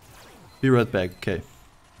 Be right back, okay.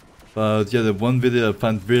 But yeah, the one video I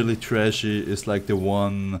find really trashy is like the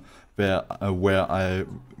one where I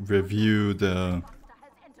review the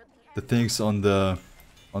things on the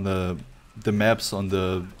maps on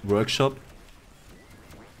the workshop.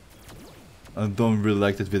 I don't really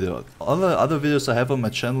like that video. All the other videos I have on my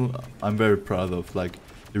channel I'm very proud of, like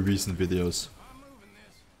the recent videos.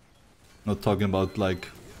 Not talking about like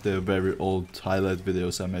the very old highlight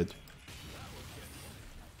videos I made.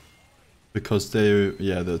 Because they're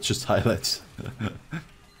just highlights.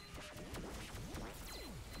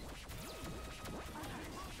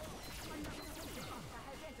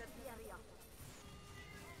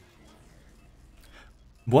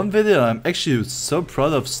 One video I'm actually so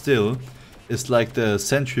proud of still is like the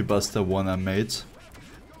Sentry Buster one I made.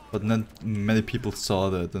 But not many people saw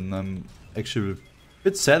that, and I'm actually a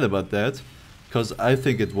bit sad about that. Because I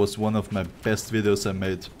think it was one of my best videos I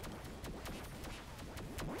made.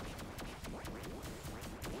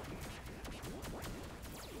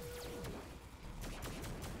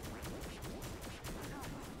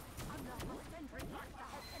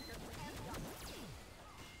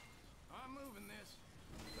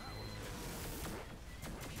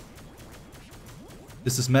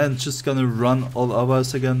 Is this man just gonna run all over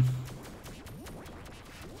us again?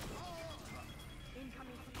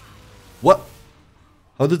 What?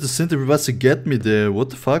 How did the Sentry Buster get me there? What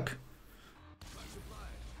the fuck?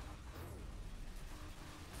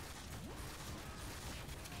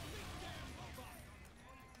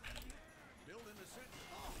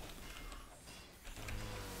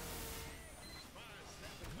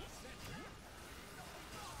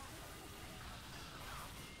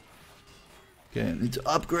 Okay, I need to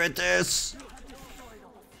upgrade this!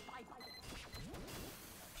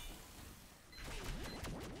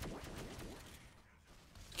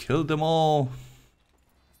 Kill them all!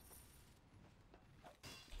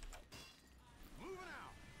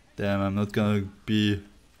 Damn, I'm not gonna be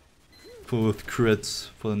full with crits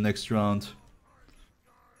for the next round.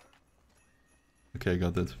 Okay, I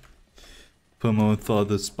got it. For a moment thought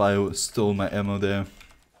the spy stole my ammo there.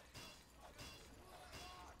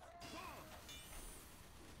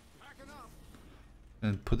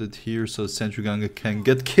 And put it here so Sentry Gunner can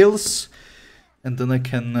get kills. And then I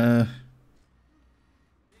can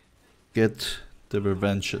get the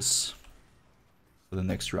revenges for the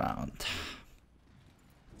next round.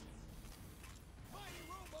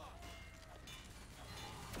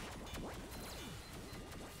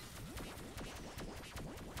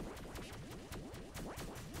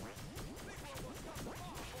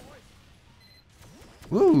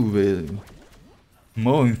 Woo, we're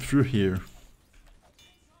mowing through here.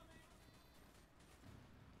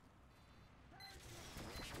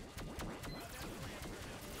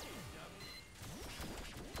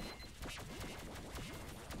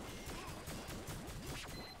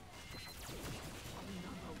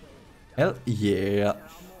 Hell yeah.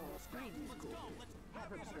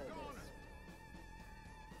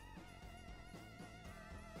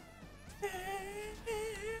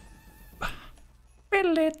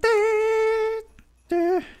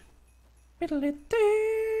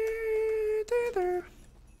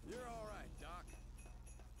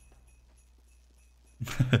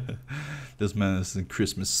 This man is in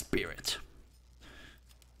Christmas spirit.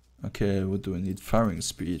 Okay, what do I need? Firing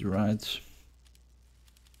speed, right?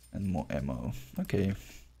 And more ammo. Okay.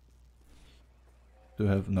 Don't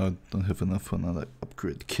have enough for another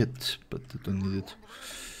upgrade kit, but I don't need it.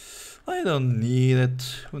 I don't need it.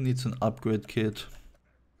 Who needs an upgrade kit?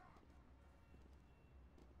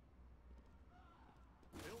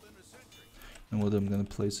 And what, I'm gonna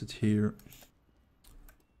place it here.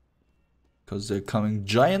 Because they're coming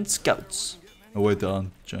giant scouts. Oh wait, there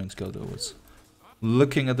aren't giant scouts. I was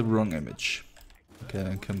looking at the wrong image. Okay,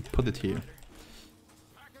 I can put it here.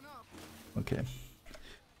 Okay.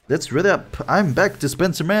 Let's read up. I'm back,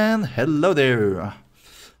 Dispenser Man. Hello there.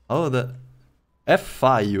 Oh, the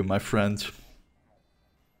F-fi you, my friend.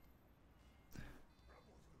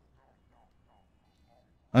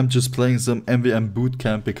 I'm just playing some MvM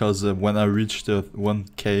Bootcamp because when I reach the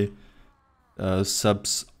 1k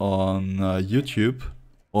subs on YouTube,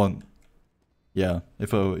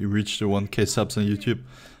 if I reach the 1k subs on YouTube,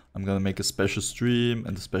 I'm gonna make a special stream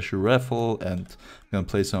and a special raffle, and I'm gonna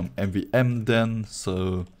play some MvM then,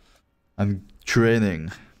 so I'm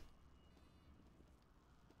training.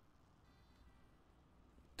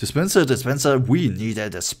 Dispenser, we need a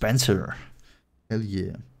dispenser. Hell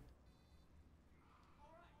yeah.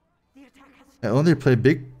 I only play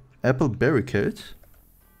Big Apple Barricade.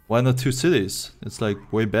 Why not 2 cities? It's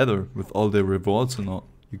like way better with all the rewards and all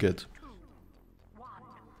you get.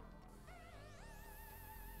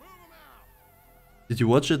 Did you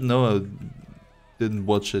watch it? No, I didn't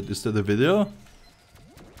watch it. Is that a video?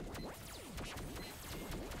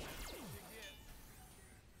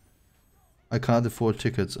 I can't afford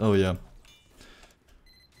tickets. Oh yeah.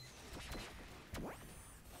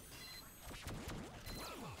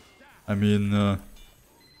 I mean,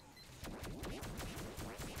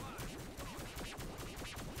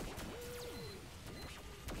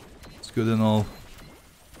 it's good and all.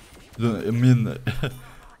 I mean,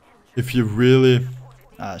 if you really...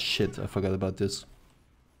 Ah shit, I forgot about this.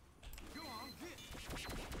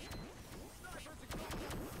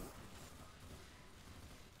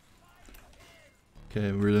 Okay,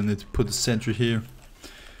 I really need to put a sentry here.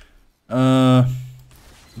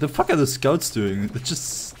 The fuck are the scouts doing? They're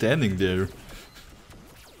just standing there.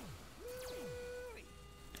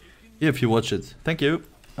 Yeah, if you watch it. Thank you.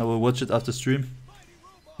 I will watch it after stream.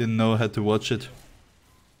 Didn't know how to watch it.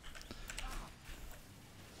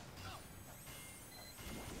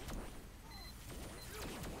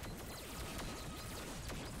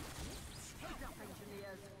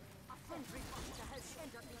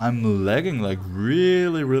 I'm lagging like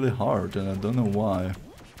really hard and I don't know why.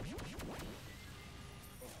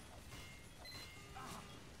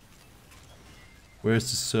 Where's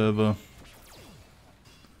the server?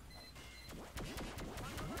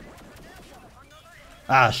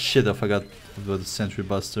 Ah shit, I forgot about the sentry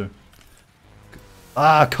buster.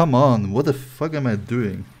 Ah, come on, what the fuck am I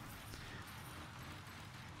doing?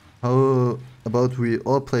 How about we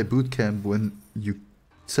all play Bootcamp when you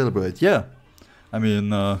celebrate? Yeah. I mean,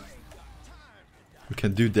 we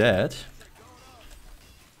can do that. It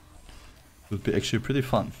would be actually pretty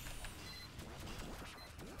fun.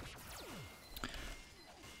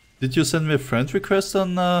 Did you send me a friend request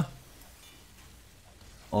on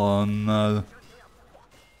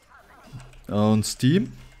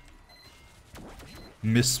Steam?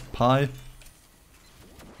 Miss Pie?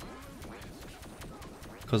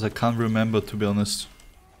 Because I can't remember, to be honest.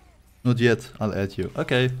 Not yet, I'll add you.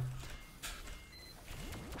 Okay.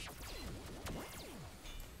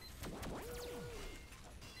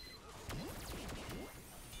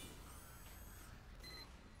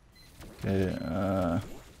 Okay, you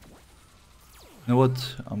know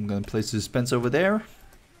what? I'm gonna place the dispenser over there.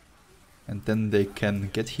 And then they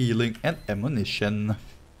can get healing and ammunition.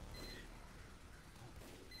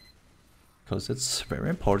 Because it's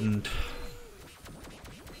very important.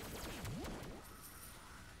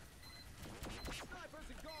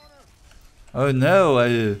 Oh no,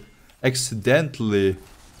 I accidentally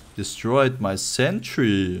destroyed my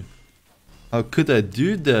sentry. How could I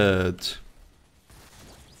do that?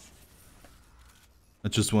 I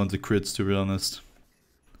just want the crits, to be honest.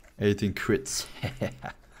 18 crits.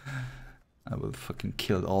 I will fucking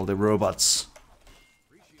kill all the robots.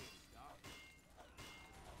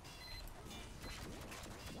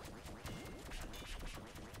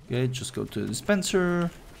 Okay, just go to the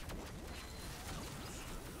dispenser.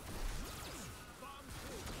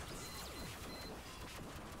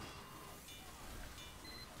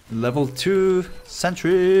 Level 2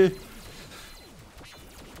 sentry.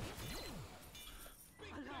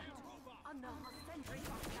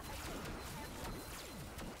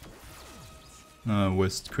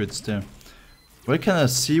 West crits there. Where can I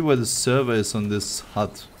see where the server is on this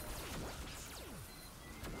hut?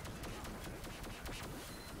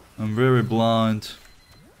 I'm very blind.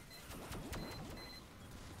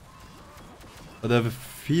 But I have a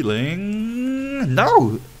feeling...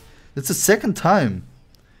 No! It's the second time.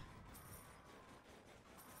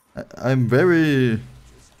 I'm very...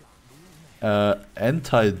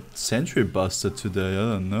 anti-sentry buster today,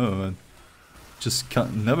 I don't know. I just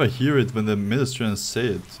can't never hear it when the ministers say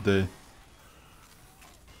it today.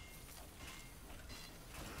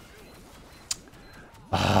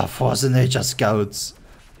 Ah, Force Nature Scouts.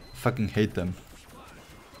 Fucking hate them.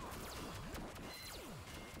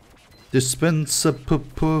 Dispenser,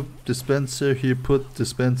 put dispenser here, put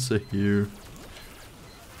dispenser here.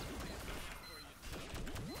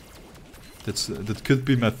 That could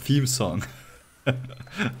be my theme song.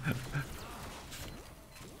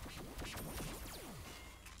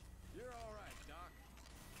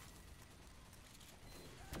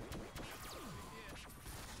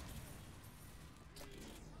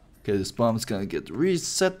 Okay, this bomb is gonna get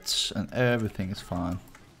reset and everything is fine.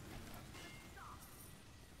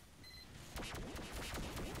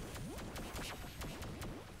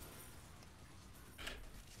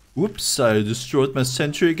 Whoops, I destroyed my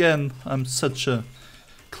sentry again. I'm such a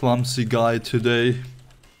clumsy guy today.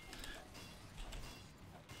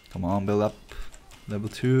 Come on, build up. Level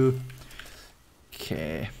 2.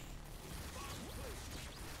 Okay.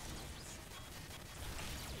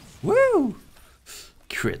 Woo!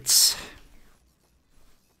 Crits.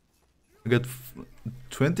 I got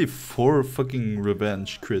 24 fucking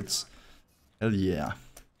revenge crits. Hell yeah.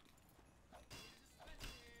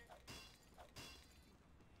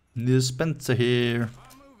 Dispenser here.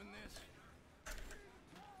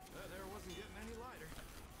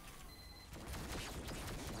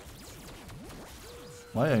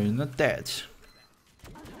 Why are you not dead?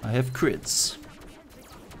 I have crits.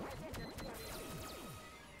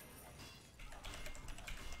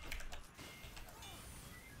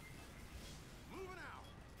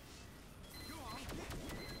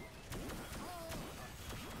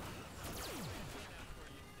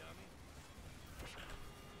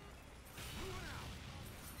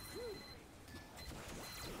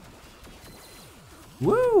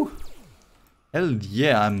 Woo! Hell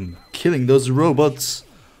yeah, I'm killing those robots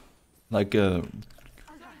like a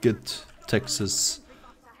good Texas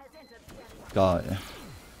guy.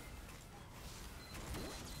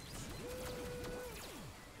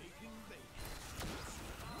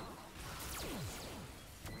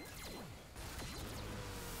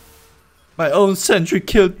 My own sentry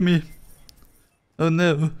killed me. Oh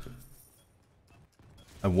no.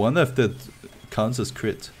 I wonder if that counts as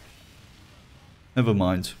crit. Never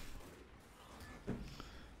mind.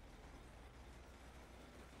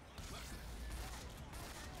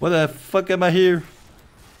 What the fuck am I here?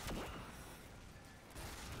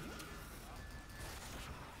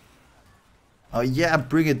 Oh yeah,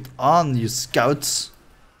 bring it on, you scouts.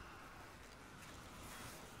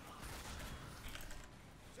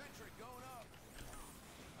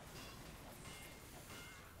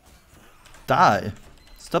 Die.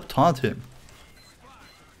 Stop taunting.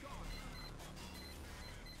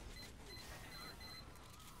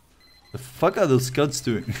 The fuck are those scouts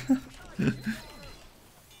doing?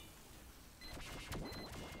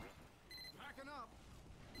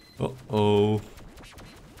 Uh-oh.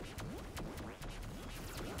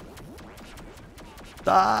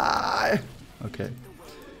 Die! Okay.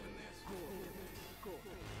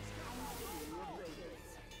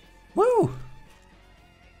 Woo!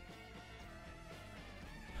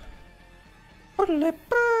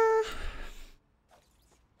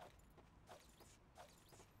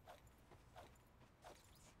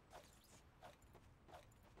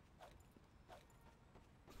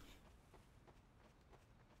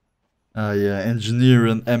 Yeah, engineer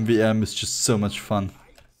and MvM is just so much fun.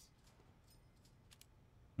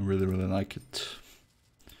 I really like it.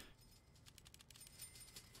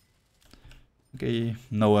 Okay,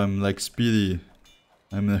 now I'm like speedy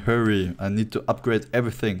I'm in a hurry. I need to upgrade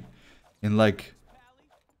everything in like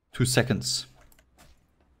 2 seconds.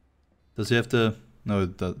 Does he have the... No,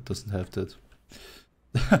 it doesn't have that.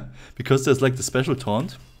 Because there's like the special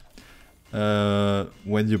taunt.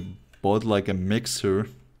 When you bought like a mixer,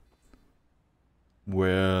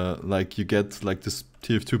 where like you get like this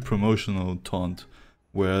TF2 promotional taunt,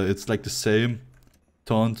 where it's like the same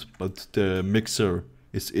taunt, but the mixer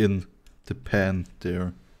is in the pan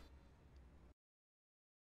there.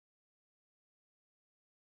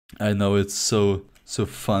 I know, it's so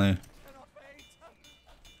funny.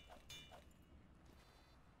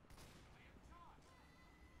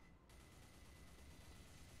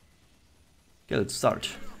 Okay, let's start.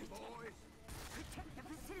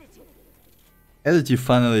 Edit you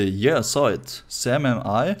finally. Yeah, I saw it. Sam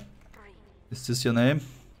MI? Is this your name?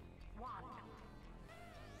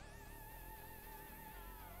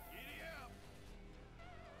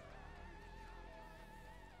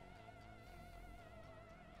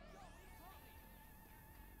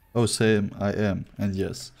 Oh, Sam, I am. And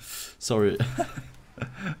yes. Sorry.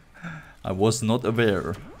 I was not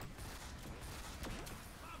aware.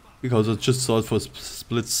 Because I just saw it for a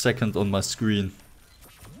split second on my screen.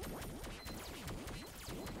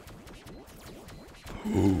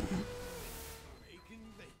 Ooh.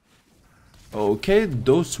 Okay,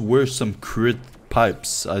 those were some crit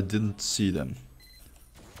pipes. I didn't see them.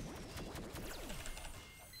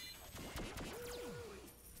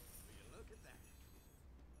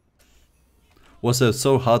 Was that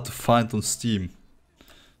so hard to find on Steam?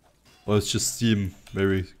 Or is just Steam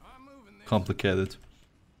very complicated?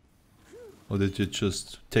 Or did you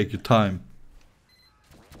just take your time?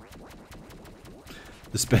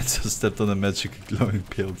 Dispenser stepped on the magic glowing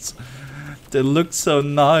pills. They looked so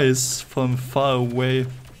nice from far away.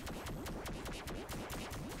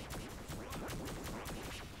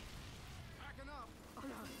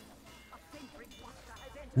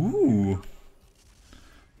 Ooh.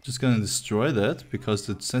 Just gonna destroy that because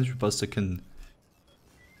the sentry buster can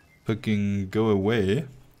fucking go away.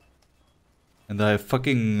 And I have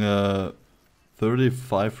fucking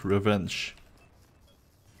 35 revenge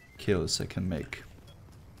kills I can make.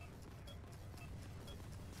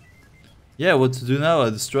 Yeah, what to do now? I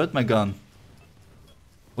destroyed my gun.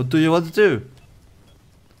 What do you want to do?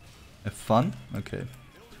 Have fun? Okay.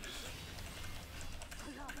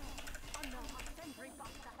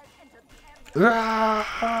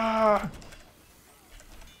 Ah!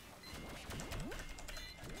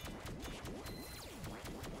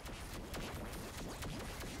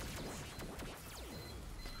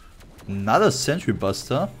 Another sentry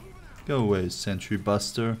buster. Go away, sentry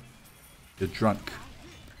buster. You're drunk.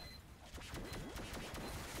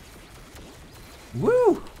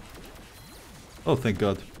 Woo! Oh, thank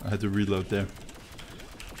God. I had to reload there.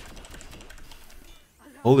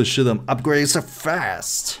 Holy shit, I'm upgrading so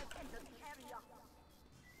fast!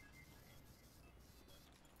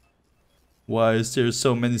 Why is there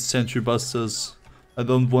so many sentry busters? I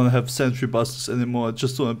don't want to have sentry busters anymore, I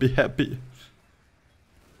just want to be happy.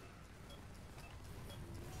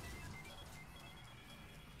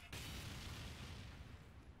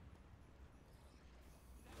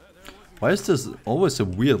 Why is this always a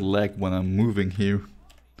weird lag when I'm moving here?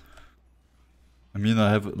 I mean,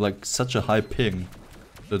 I have like such a high ping.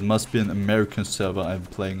 So it must be an American server I'm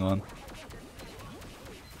playing on.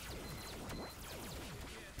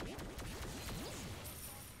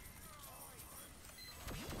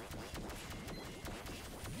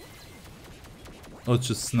 Oh, it's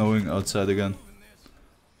just snowing outside again.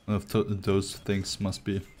 One of those things must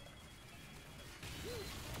be.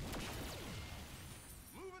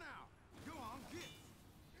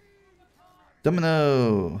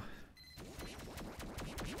 Domino!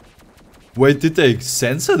 Wait, did they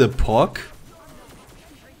censor the POC?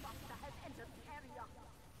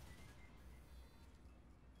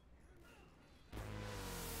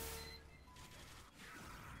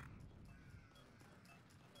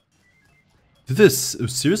 Did they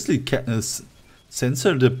seriously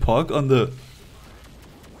censor the POC on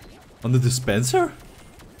the dispenser?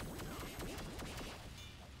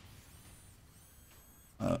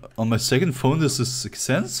 On my second phone this is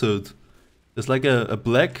censored. There's like a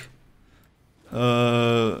black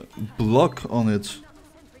block on it.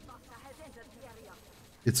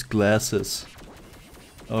 It's glasses.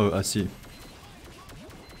 Oh, I see.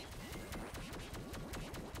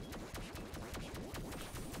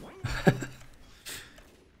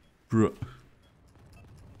 Bro.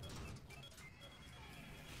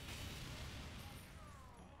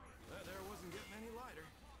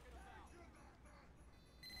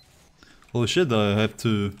 Holy shit, I have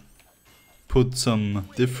to put some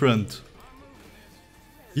different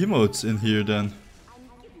emotes in here then.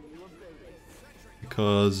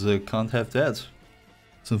 Because I can't have that.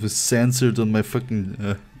 Something censored on my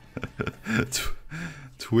fucking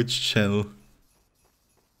Twitch channel.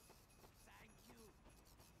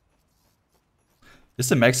 Is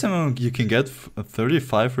the maximum you can get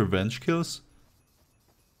 35 revenge kills?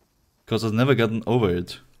 Because I've never gotten over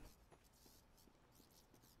it.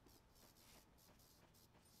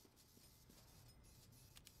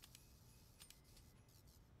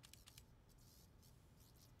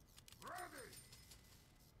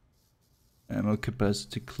 Ammo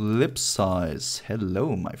capacity, clip size.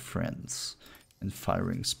 Hello, my friends. And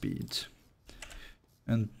firing speed.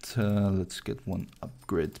 And let's get one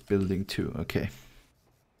upgrade building too. Okay.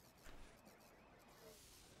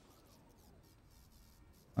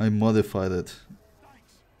 I modified it.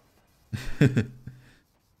 The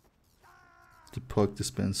pork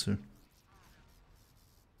dispenser.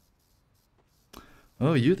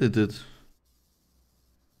 Oh, you did it.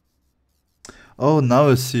 Oh, now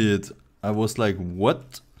I see it. I was like,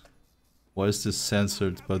 what? Why is this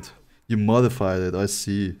censored? But you modified it. I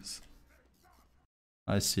see.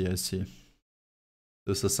 I see.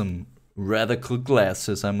 Those are some radical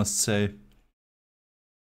glasses, I must say.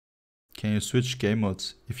 Can you switch game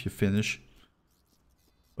modes if you finish?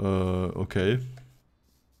 Okay.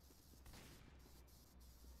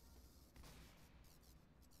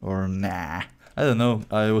 Or nah. I don't know.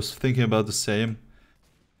 I was thinking about the same.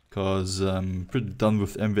 Cause I'm pretty done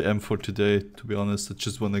with MvM for today, to be honest. I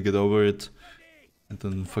just wanna get over it. And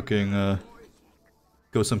then fucking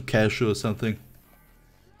go some casual or something.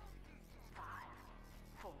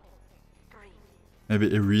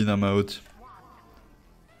 Maybe arena mode.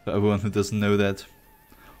 For everyone who doesn't know that.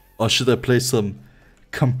 Or should I play some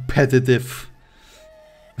competitive?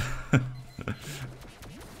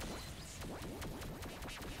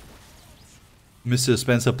 Mr.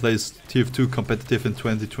 Dispenser plays TF2 competitive in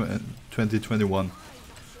 2021.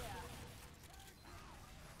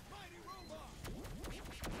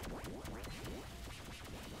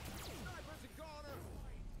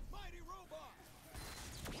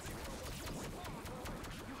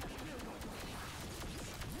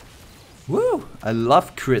 Woo! I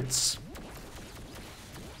love crits.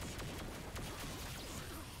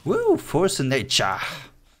 Woo! Force in nature.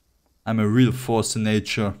 I'm a real force in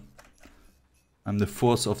nature. I'm the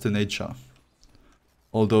force of the nature.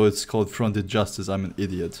 Although it's called fronted justice, I'm an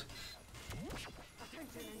idiot.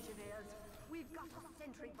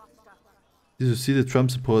 Did you see the Trump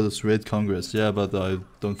supporters raid Congress? Yeah, but I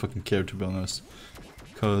don't fucking care, to be honest.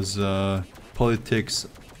 Because politics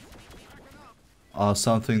are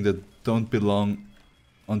something that don't belong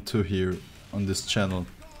onto here on this channel.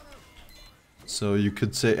 So you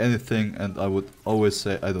could say anything and I would always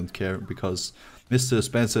say I don't care, because Mr.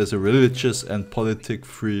 Dispenser is a religious and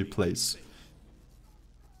politic-free place.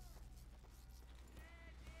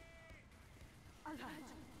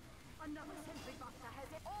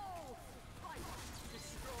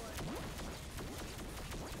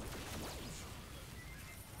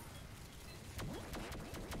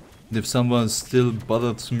 And if someone still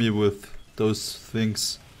bothers me with those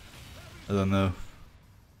things, I don't know,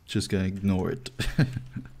 just gonna ignore it.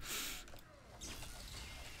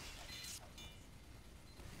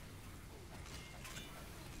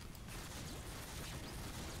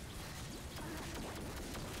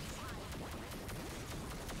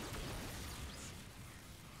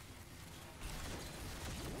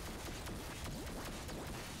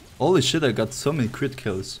 Holy shit, I got so many crit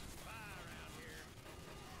kills.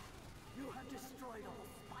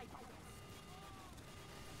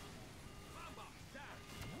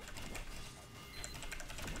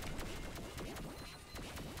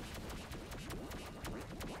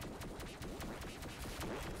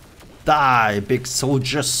 Die, big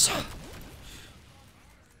soldiers!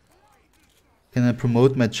 Can I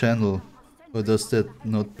promote my channel? Or does that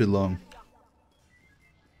not belong?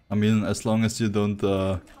 I mean, as long as you don't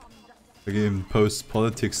again post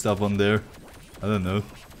politics stuff on there. I don't know.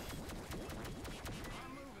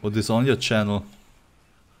 What is on your channel?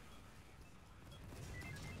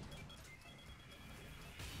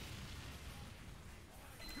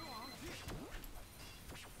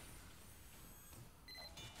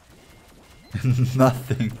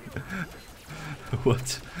 Nothing.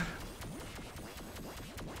 What?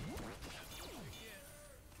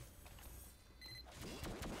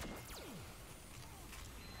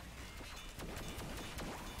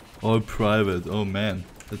 All private. Oh man,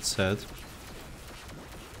 that's sad.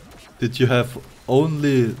 Did you have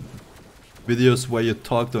only videos where you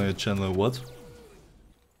talked on your channel? What?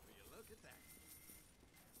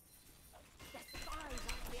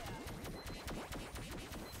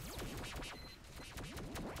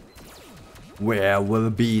 Where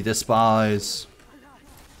will be the spies?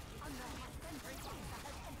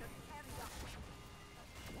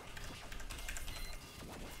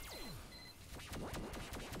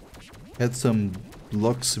 Had some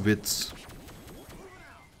locksmiths.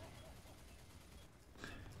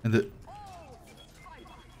 And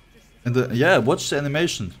the yeah, watch the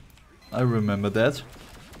animation. I remember that.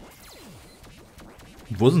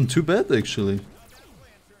 It wasn't too bad actually.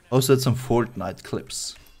 Also had some Fortnite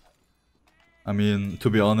clips. I mean, to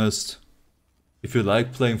be honest, if you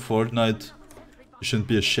like playing Fortnite, you shouldn't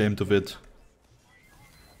be ashamed of it.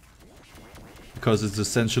 Because it's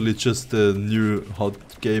essentially just the new hot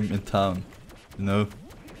game in town, you know?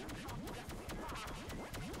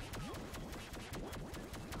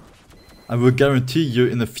 I will guarantee you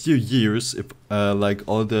in a few years, if like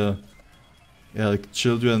all the like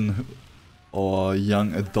children or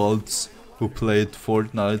young adults who played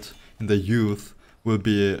Fortnite in their youth will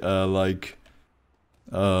be like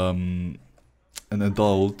an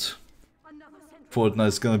adult, Fortnite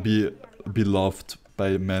is gonna be beloved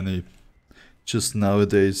by many. Just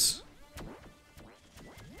nowadays,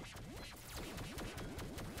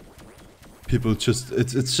 people just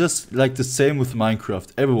it's just like the same with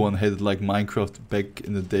Minecraft. Everyone hated like Minecraft back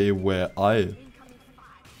in the day where I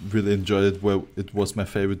really enjoyed it, where it was my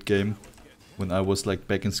favorite game when I was like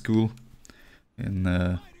back in school in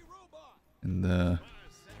the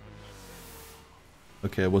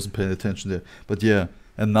okay, I wasn't paying attention there, but yeah.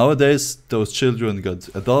 And nowadays those children got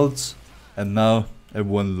adults, and now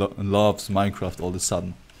everyone loves Minecraft all of a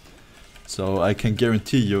sudden. So I can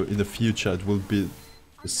guarantee you in the future it will be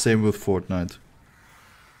the same with Fortnite.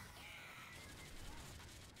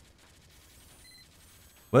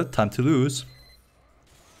 Well, time to lose.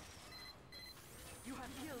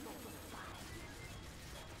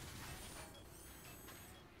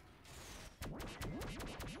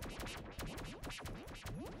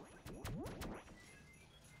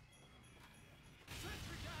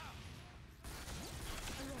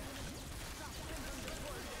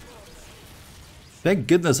 Thank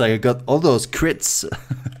goodness I got all those crits.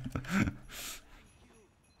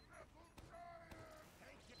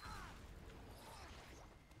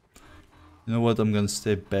 You know what, I'm gonna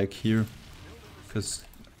stay back here. Because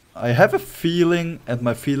I have a feeling, and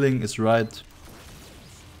my feeling is right,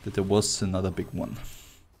 that there was another big one.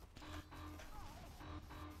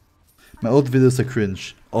 My old videos are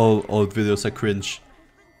cringe. All old videos are cringe.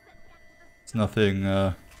 It's nothing,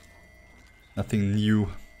 nothing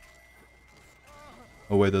new.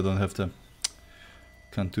 Oh wait, I don't have to.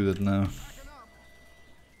 Can't do that now.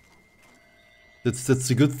 That's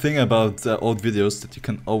the good thing about old videos, that you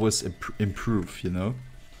can always improve, you know?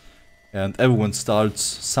 And everyone starts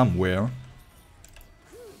somewhere.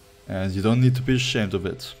 And you don't need to be ashamed of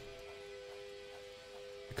it.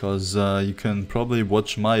 Because you can probably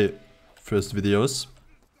watch my first videos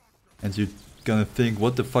and you're gonna think,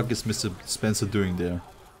 what the fuck is Mr. Dispenser doing there?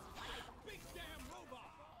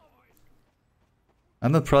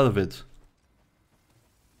 I'm not proud of it.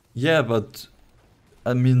 Yeah, but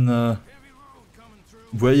I mean,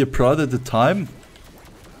 were you proud at the time?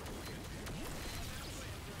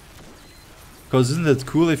 Because isn't it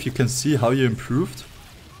cool if you can see how you improved?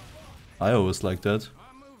 I always like that.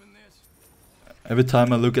 Every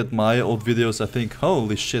time I look at my old videos, I think,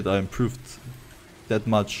 holy shit, I improved that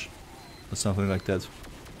much. Or something like that.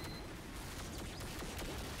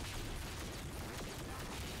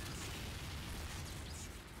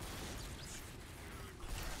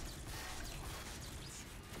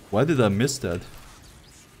 Why did I miss that?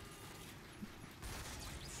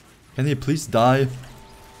 Can he please die?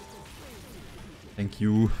 Thank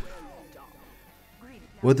you.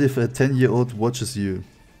 What if a 10-year-old watches you?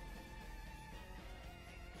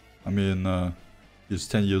 I mean, he's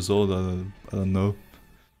 10 years old, I don't know.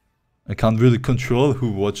 I can't really control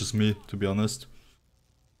who watches me, to be honest.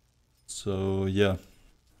 So, yeah.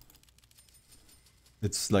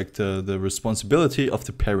 It's like the responsibility of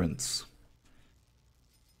the parents.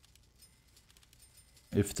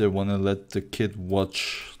 If they wanna let the kid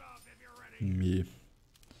watch me.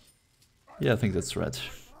 Yeah, I think that's right.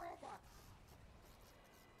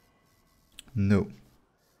 No.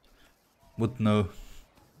 What no?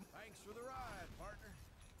 Thanks for the ride, partner.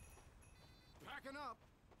 Packing up.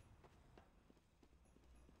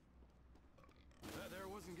 That there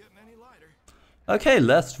wasn't getting any lighter. Okay,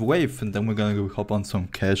 last wave, and then we're gonna go hop on some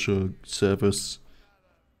casual servers.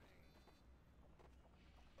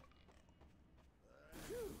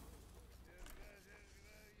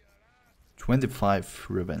 "25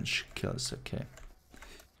 revenge kills," okay.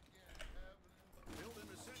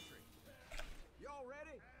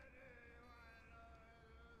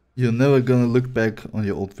 You're never gonna look back on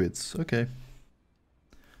your old vids. Okay.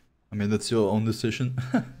 I mean, that's your own decision.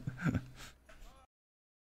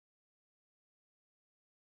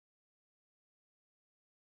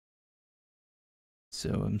 So,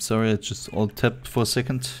 I'm sorry, I just all tapped for a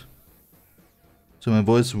second. So my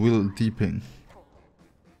voice will deepen.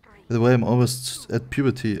 By the way, I'm almost at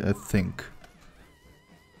puberty, I think.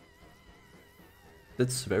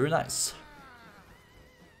 That's very nice.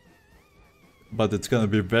 But it's gonna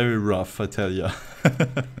be very rough, I tell ya.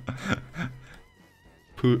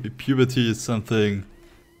 Puberty is something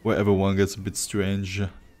where everyone gets a bit strange.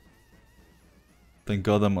 Thank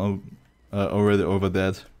God I'm already over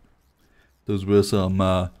that. Those were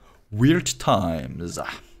some weird times.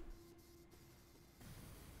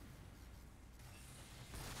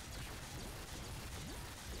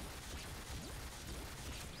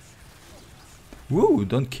 Woo,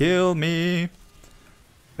 don't kill me,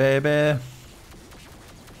 baby.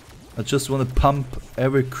 I just want to pump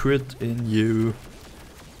every crit in you.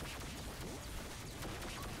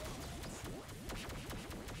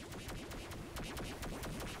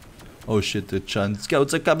 Oh shit, the giant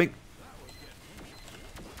scouts are coming.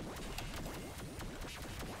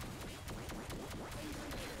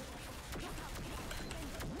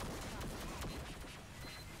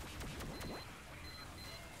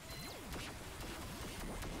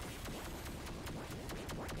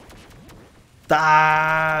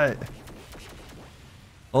 Die!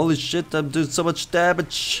 Holy shit, I'm doing so much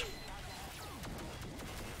damage.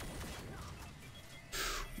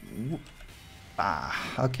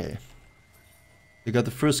 Ah, okay. We got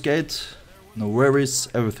the first gate. No worries,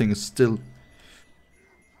 everything is still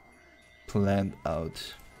planned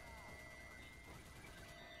out.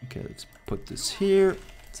 Okay, let's put this here.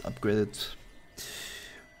 Let's upgrade it.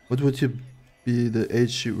 What would you be the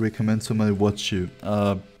age you recommend somebody watch you?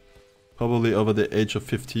 Probably over the age of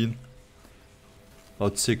 15.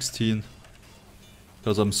 About 16.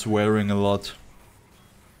 Because I'm swearing a lot.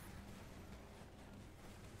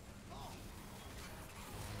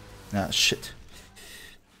 Ah, shit.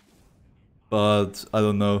 But I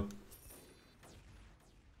don't know.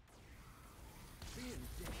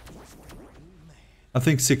 I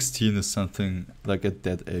think 16 is something like at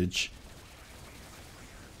that age.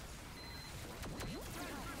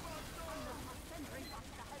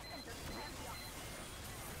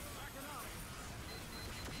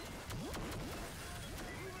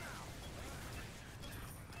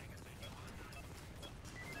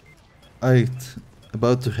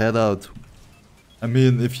 About to head out. I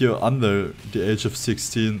mean, if you're under the age of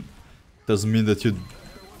 16, doesn't mean that you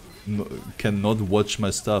cannot watch my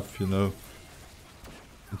stuff, you know.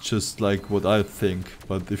 It's just like what I think.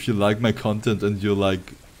 But if you like my content and you're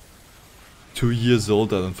like 2 years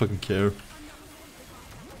old, I don't fucking care.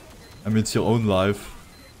 I mean, it's your own life.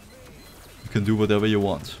 You can do whatever you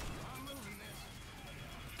want.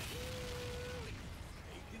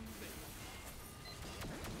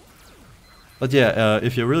 But yeah,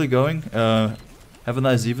 if you're really going, have a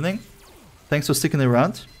nice evening. Thanks for sticking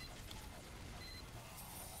around.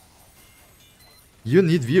 You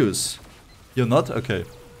need views. You're not? Okay.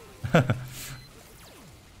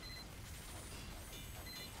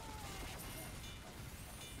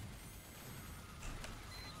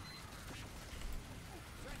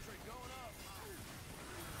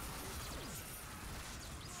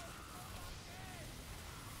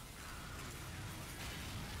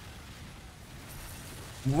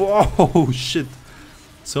 Whoa, shit.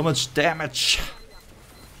 So much damage.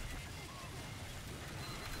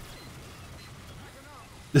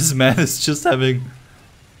 This man is just having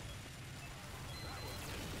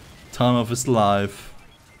time of his life.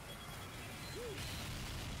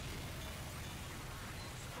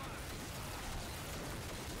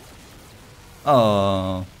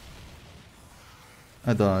 Oh,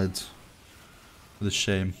 I died. What a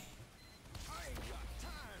shame.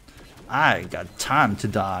 I got time to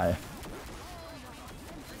die.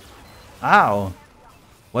 Ow!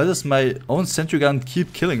 Why does my own sentry gun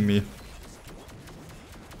keep killing me?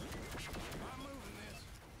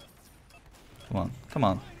 Come on, come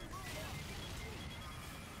on.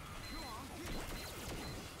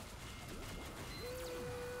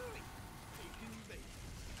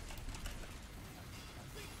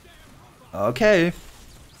 Okay.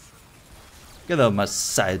 Get out of my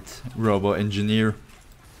sight, robo engineer.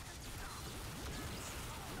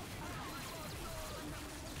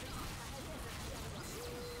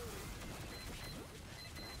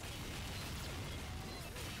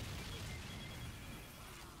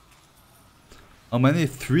 How many?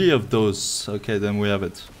 3 of those. Okay, then we have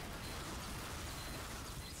it.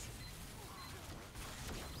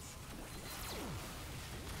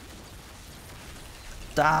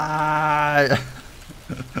 Die!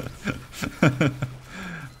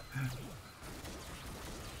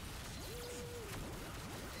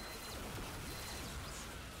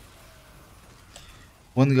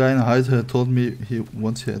 One guy in Hyder told me he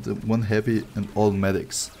once had one heavy and all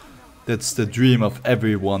medics. That's the dream of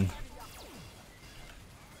everyone.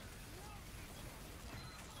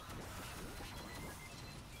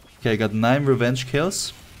 Okay, I got 9 revenge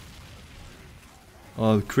kills.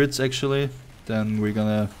 All crits actually. Then we're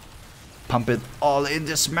gonna pump it all in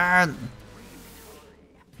this man.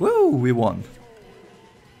 Woo, we won.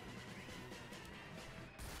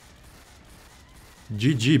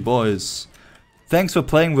 GG boys. Thanks for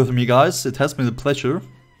playing with me guys, it has been a pleasure.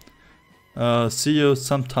 See you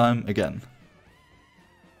sometime again.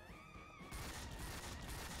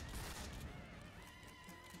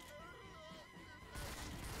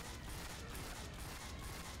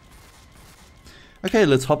 Okay,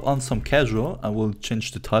 let's hop on some casual. I will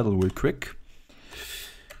change the title real quick.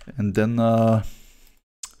 And then,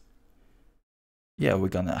 yeah, we're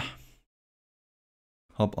gonna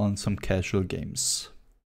hop on some casual games.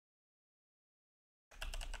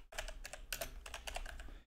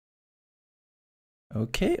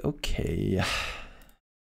 Okay, okay.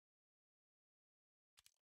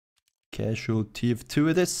 Casual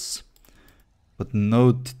TF2 it is. But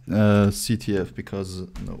no CTF because,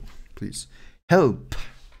 no, please. Help!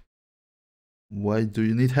 Why do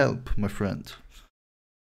you need help, my friend?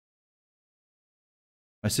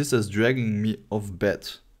 My sister is dragging me off bed.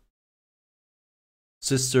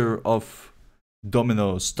 Sister of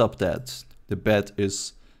Domino, stop that. The bed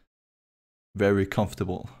is very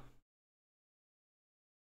comfortable.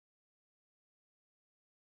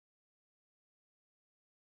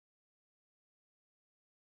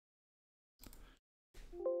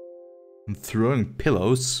 I'm throwing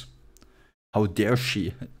pillows. How dare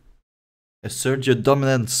she? Assert your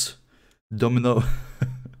dominance, Domino.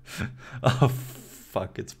 Oh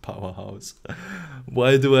fuck, it's Powerhouse.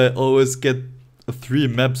 Why do I always get 3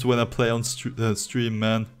 maps when I play on stream,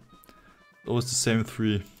 man? Always the same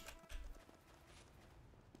 3.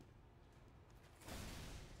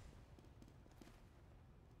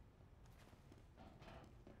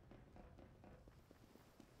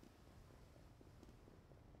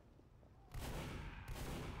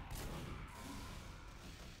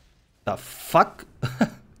 The fuck?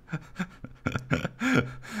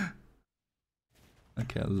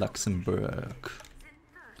 Okay, Luxembourg.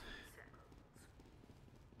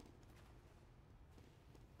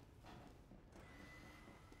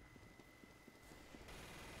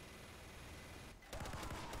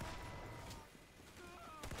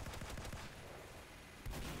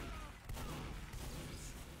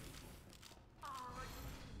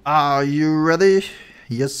 Are you ready?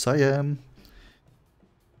 Yes, I am.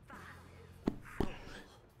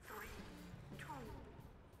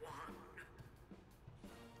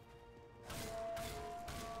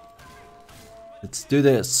 Let's do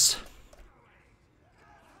this.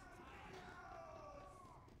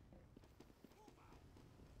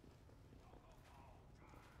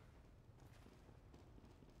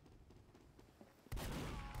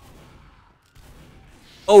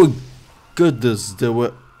 Oh goodness, there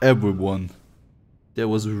were everyone. There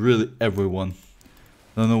was really everyone.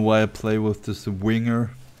 I don't know why I play with this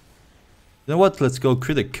winger. You know what? Let's go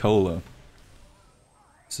critic cola.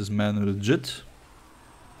 Is this man legit?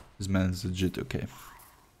 This man is legit, okay.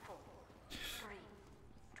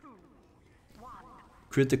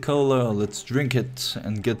 Criticola, let's drink it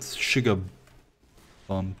and get sugar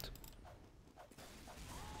bombed.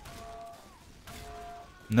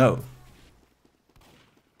 No.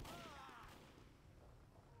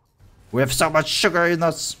 We have so much sugar in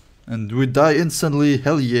us and we die instantly,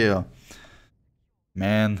 hell yeah.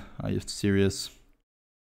 Man, are you serious?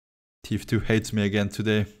 TF2 hates me again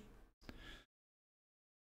today.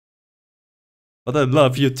 But I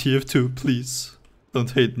love you, TF2, please. Don't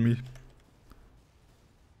hate me.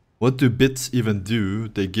 What do bits even do?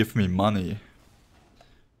 They give me money.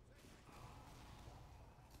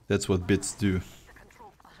 That's what bits do.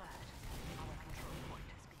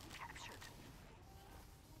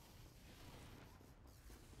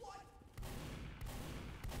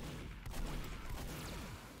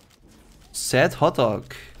 Sad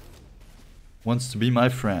hotdog wants to be my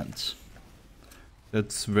friend.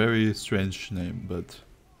 That's very strange name, but...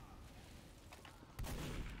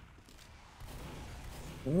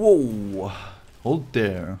 Whoa! Hold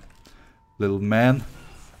there, little man.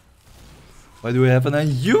 Why do we have an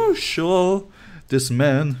unusual... this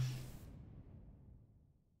man?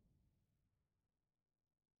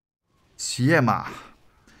 Siema.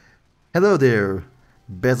 Hello there.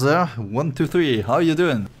 Better 123, how you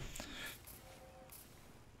doing?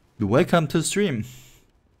 Welcome to the stream.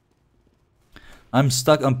 I'm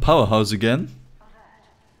stuck on Powerhouse again.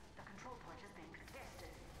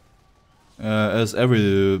 As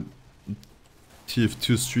every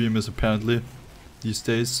TF2 stream is apparently these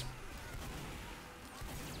days.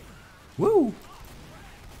 Woo!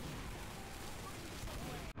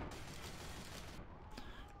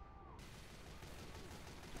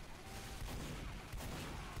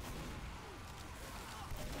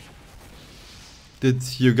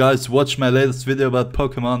 Did you guys watch my latest video about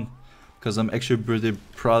Pokemon? Because I'm actually pretty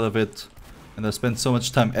proud of it. And I spent so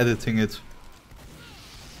much time editing it.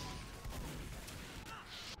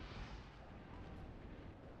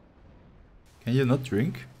 Can you not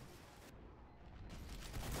drink?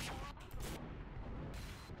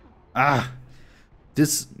 Ah!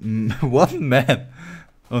 This one man!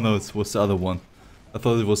 Oh no, it was the other one. I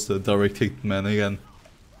thought it was the direct hit man again.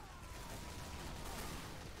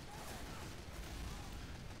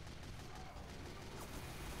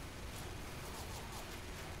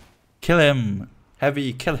 Kill him!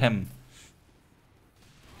 Heavy, kill him!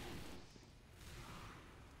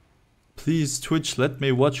 Please, Twitch, let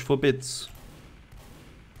me watch for bits.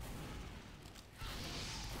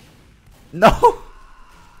 No!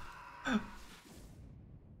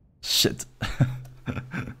 Shit.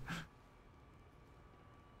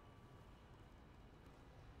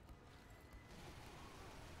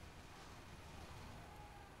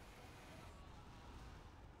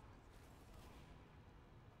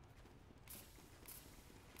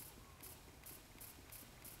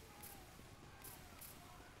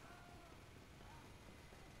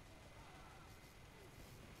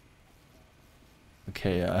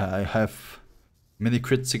 Okay, I have mini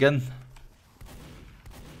crits again.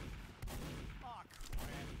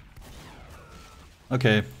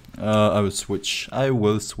 Okay, I will switch. I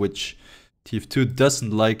will switch. TF2 doesn't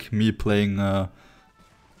like me playing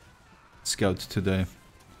Scout today.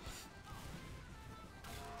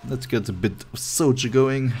 Let's get a bit of Soja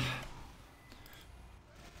going.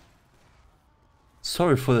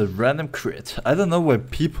 Sorry for the random crit. I don't know why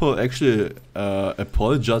people actually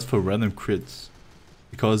apologize for random crits.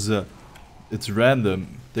 Because it's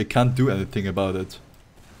random. They can't do anything about it.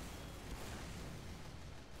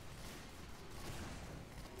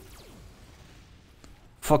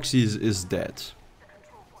 Foxy is dead.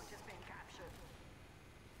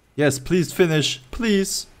 Yes, please finish.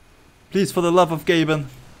 Please. Please, for the love of Gaben.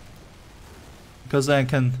 Because I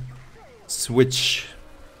can switch.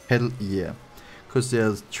 Hell yeah. Because they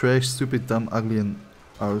are trash, stupid, dumb, ugly, and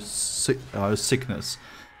our sickness.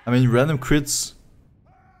 I mean, random crits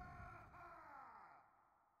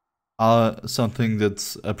are something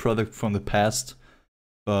that's a product from the past.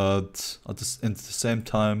 But at the same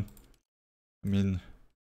time, I mean,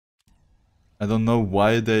 I don't know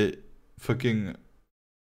why they fucking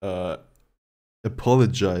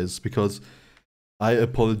apologize, because I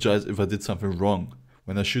apologize if I did something wrong.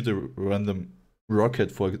 When I shoot a random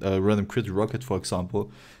rocket for random crit rocket, for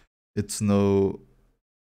example, it's no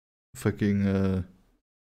fucking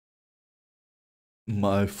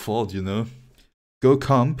my fault, you know. Go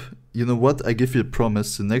comp. You know what? I give you a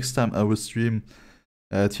promise. The next time I will stream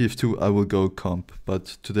TF2, I will go comp. But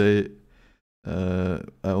today I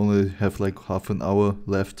only have like half an hour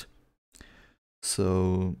left,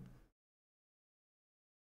 so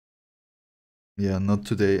yeah, not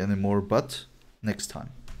today anymore, but next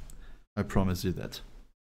time. I promise you that.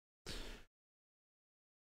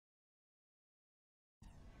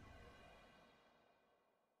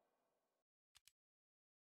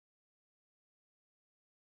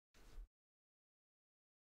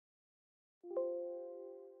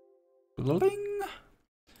 Bling.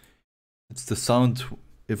 It's the sound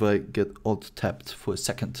if I get alt tapped for a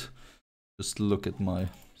second. Just look at my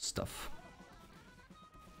stuff.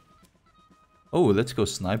 Oh, let's go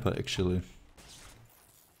sniper actually.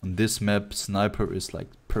 On this map, sniper is like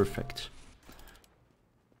perfect.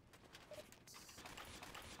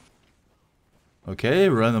 Okay,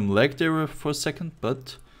 random lag there for a second,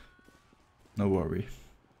 but no worry.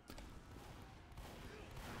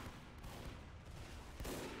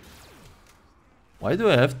 Why do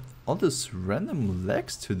I have all this random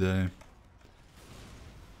lags today?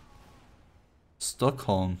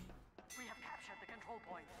 Stockholm. We have captured the control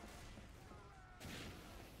point.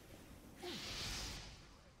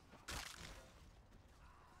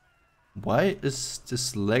 Why is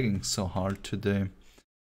this lagging so hard today?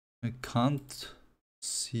 I can't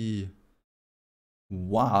see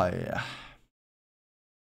why.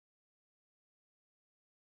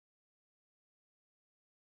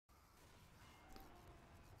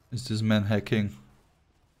 Is this man hacking?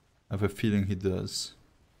 I have a feeling he does.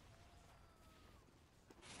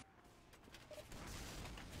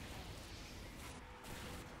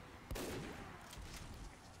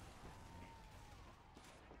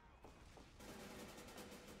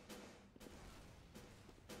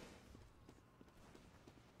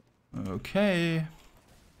 Okay.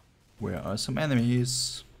 Where are some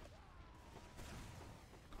enemies?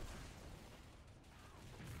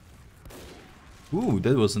 Ooh,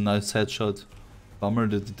 that was a nice headshot. Bummer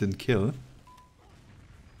that it didn't kill.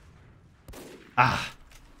 Ah!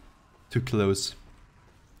 Too close.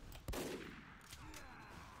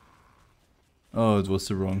 Oh, it was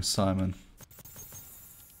the wrong Simon.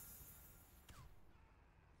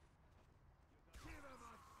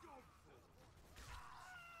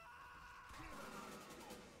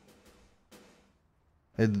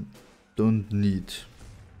 I don't need.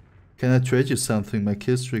 Can I trade you something? My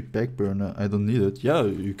killstreak backburner. I don't need it. Yeah,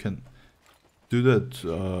 you can do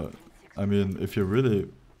that. I mean, if you really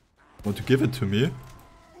want to give it to me,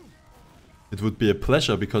 it would be a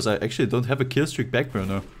pleasure because I actually don't have a killstreak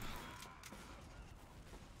backburner.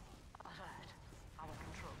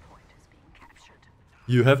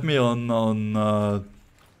 You have me on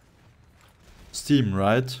Steam,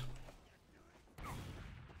 right?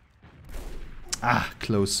 Ah,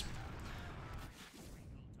 close.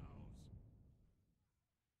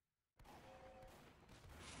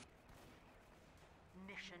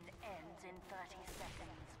 Mission ends in 30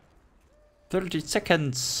 seconds. 30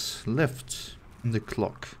 seconds left in the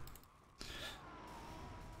clock.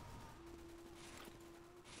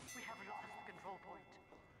 We have lost the control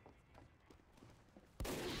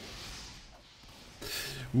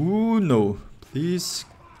point. Ooh, no. Please.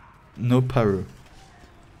 No pyro.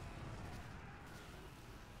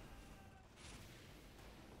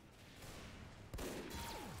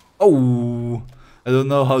 Oh! I don't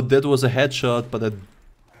know how that was a headshot, but I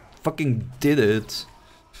fucking did it.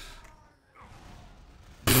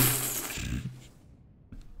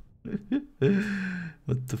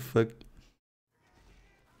 What the fuck?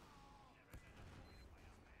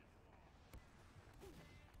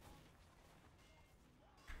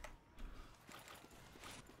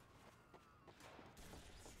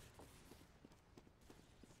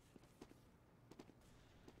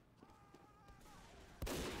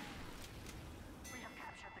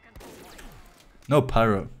 No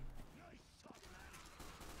pyro.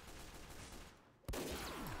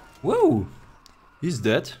 Whoa! He's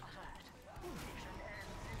dead.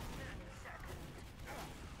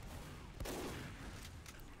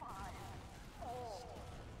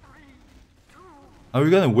 Are we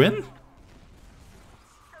gonna win?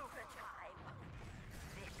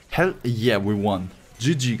 Hell yeah, we won.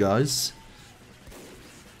 GG, guys.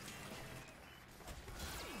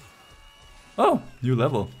 Oh, new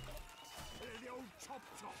level.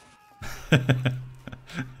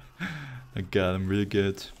 I got him really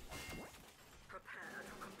good.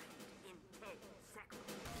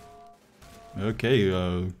 Okay,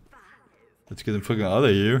 let's get him fucking out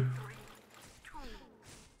of here.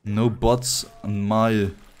 No bots on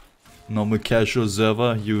my normal casual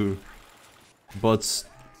server. You bots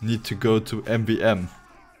need to go to MvM.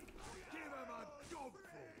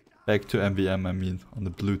 Back to MvM, I mean, on the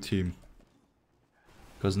blue team.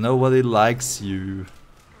 Because nobody likes you.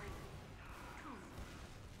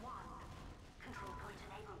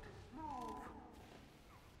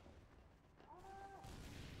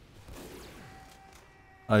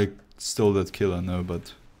 I stole that kill, I know,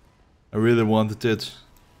 but I really wanted it,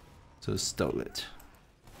 so I stole it.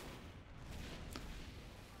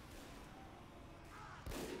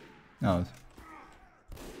 No.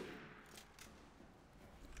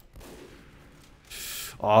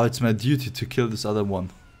 Oh, it's my duty to kill this other one.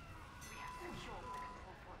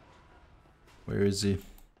 Where is he?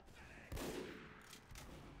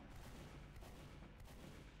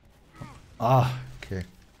 Ah, okay.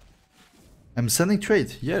 I'm sending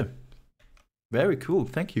trade, yeah. Very cool,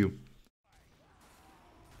 thank you.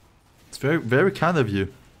 It's very, very kind of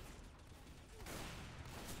you.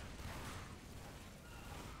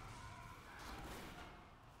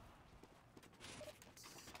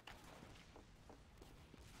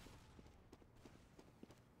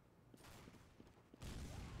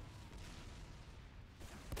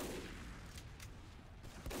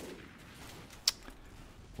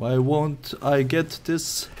 Why won't I get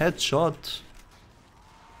this headshot?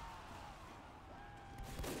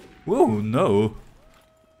 Whoa, no.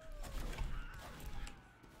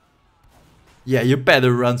 Yeah, you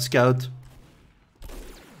better run, Scout.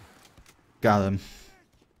 Got him.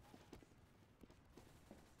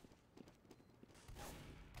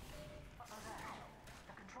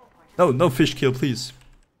 No, no fish kill, please.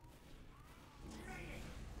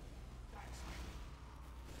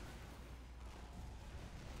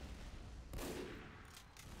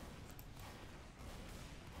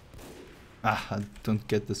 Ah, I don't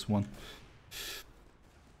get this one.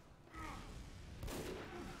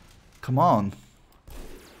 Come on.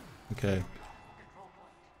 Okay.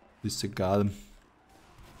 At least I got him.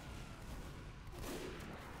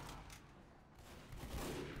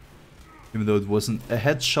 Even though it wasn't a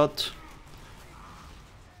headshot.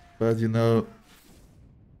 But you know,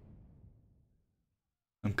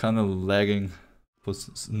 I'm kind of lagging for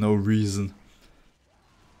no reason.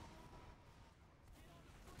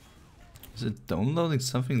 Is it downloading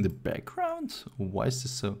something in the background? Why is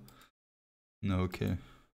this so... No, okay.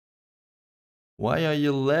 Why are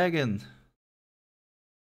you lagging?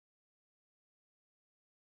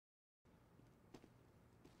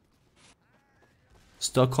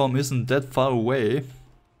 Stockholm isn't that far away.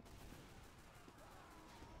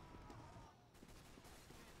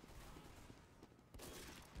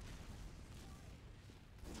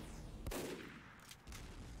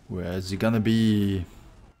 Where is he gonna be?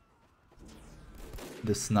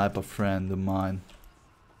 The sniper friend of mine.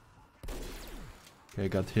 Okay, I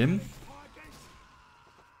got him.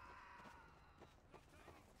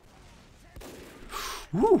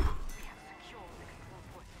 Woo!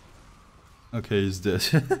 Okay, he's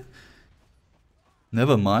dead.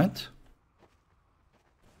 Never mind.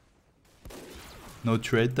 No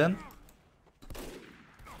trade then.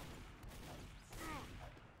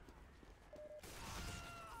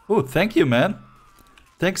 Oh, thank you, man.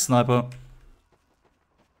 Thanks, sniper.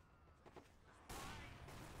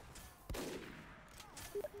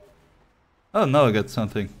 Oh, now I got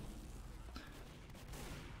something.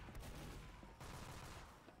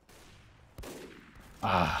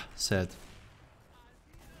 Ah, sad.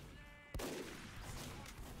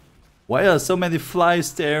 Why are so many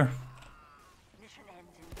flies there?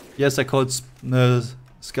 Yes, I called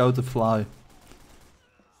Scout the fly.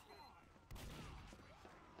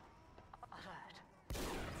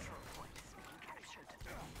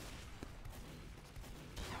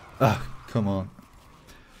 Ah, come on.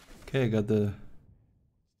 Okay, I got the...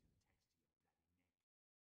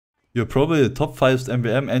 You're probably the top 5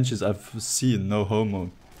 MvM engines I've seen, no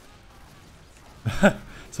homo.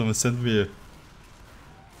 Someone sent me a...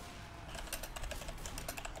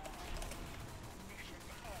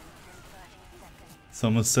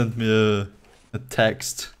 Someone sent me a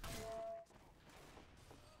text.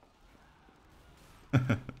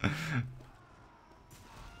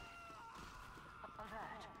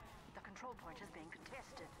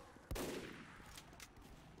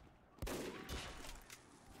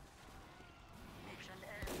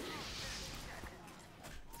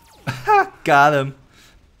 Got him.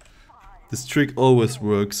 This trick always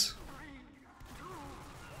works.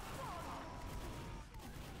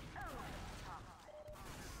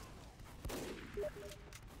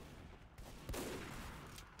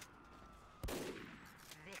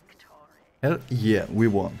 Hell yeah, we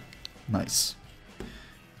won. Nice.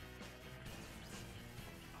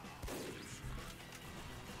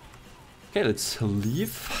 Okay, let's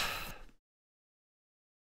leave.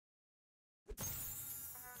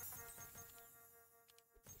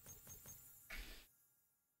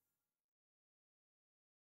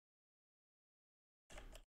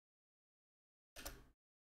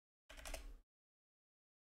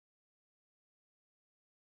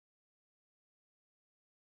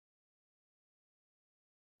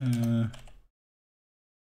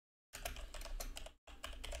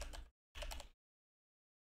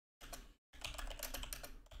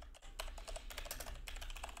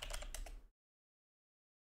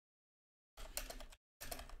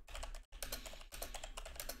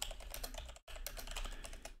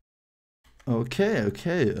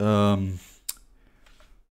 Okay.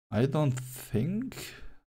 I don't think...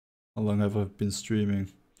 How long have I been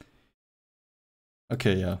streaming?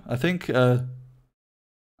 Okay, yeah. I think I'm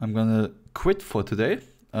gonna quit for today.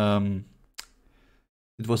 It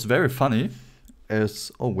was very funny,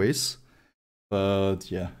 as always. But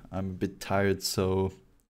yeah, I'm a bit tired, so...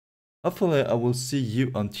 Hopefully I will see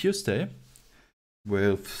you on Tuesday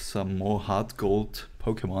with some more hard gold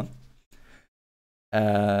Pokemon.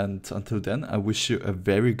 And until then, I wish you a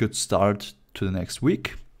very good start to the next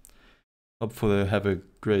week. Hopefully have a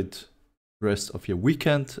great rest of your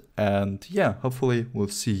weekend. And yeah, hopefully we'll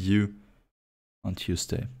see you on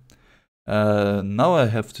Tuesday. Now I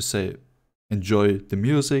have to say, enjoy the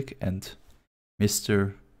music and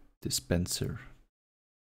Mr. Dispenser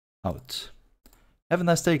out. Have a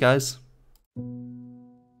nice day, guys.